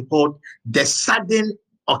something we call the sudden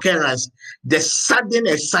occurrence, the sudden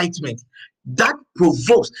excitement that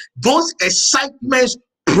provokes. Those excitements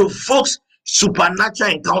provokes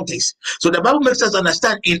supernatural encounters. So the Bible makes us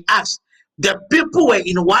understand in Acts, the people were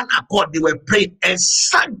in one accord, they were praying, and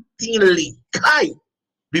suddenly,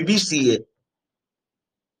 BBC,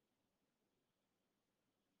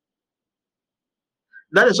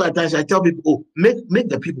 That is why at times I tell people, oh, make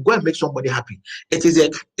the people go and make somebody happy. It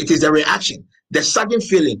is a reaction, the sudden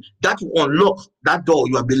feeling that will unlock that door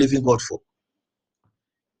you are believing God for.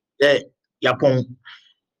 Yapon.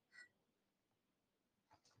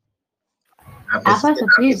 Apostle,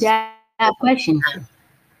 please, there are questions.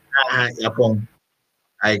 Yapon.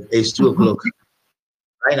 It's 2:00.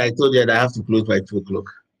 Right? I told you that I have to close by 2:00.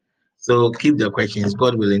 So keep the questions.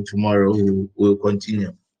 God willing, tomorrow we'll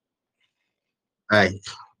continue. All right.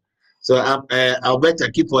 So I'll better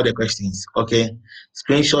keep all the questions. Okay.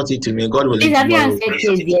 Screenshot it to me. God willing, Please, have you tomorrow. answered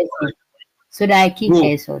case yes, sir? So that I keep Who?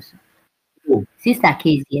 hers also. Who? Sister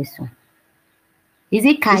case yes, sir. Is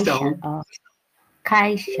it Sister Kaisha? who?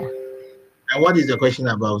 Kaisha. And what is the question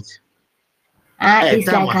about? It's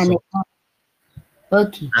Time like was an so.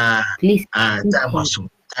 okay. Please. Time was so.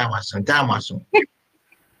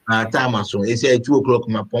 It's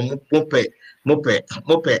 2:00.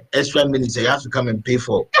 Mope extra minutes. You have to come and pay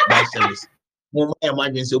for that service. More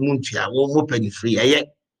emergency free.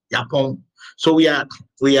 Yapon. So we are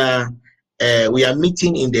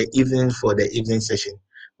meeting in the evening for the evening session.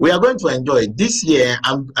 We are going to enjoy it. This year.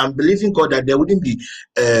 I'm believing God that there wouldn't be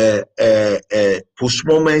push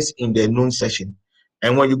moments in the noon session.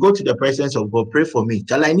 And when you go to the presence of God, pray for me.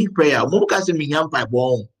 Shall I need prayer?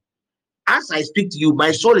 As I speak to you,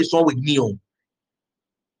 my soul is not with me.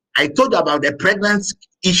 I told you about the pregnancy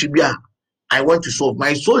issue. I want to solve.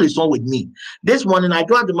 My soul is not with me. This morning, I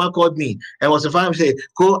told the man called me and was a fan say,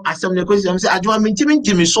 "Go ask them the question." I said, "I want me to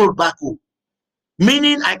me soul back."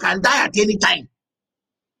 Meaning, I can die at any time.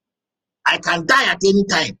 I can die at any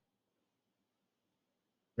time.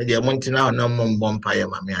 When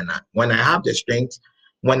I have the strength,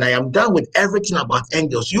 when I am done with everything about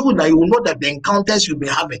angels, you will know that the encounters you'll be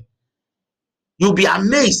having. You'll be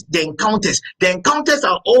amazed. The encounters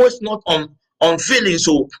are always not on feelings.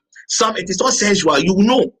 So it is not sensual. You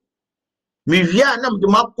know.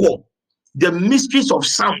 The mysteries of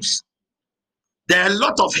Psalms. There are a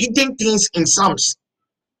lot of hidden things in Psalms.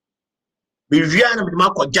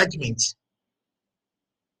 Judgment.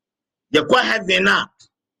 The quite heavy now.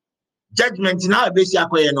 Judgment now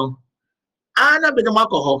basically,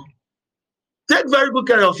 take very good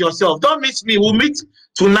care of yourself. Don't miss me. We'll meet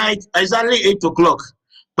tonight exactly 8:00.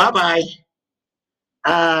 Bye bye.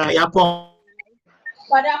 Yapon.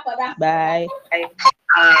 Bye.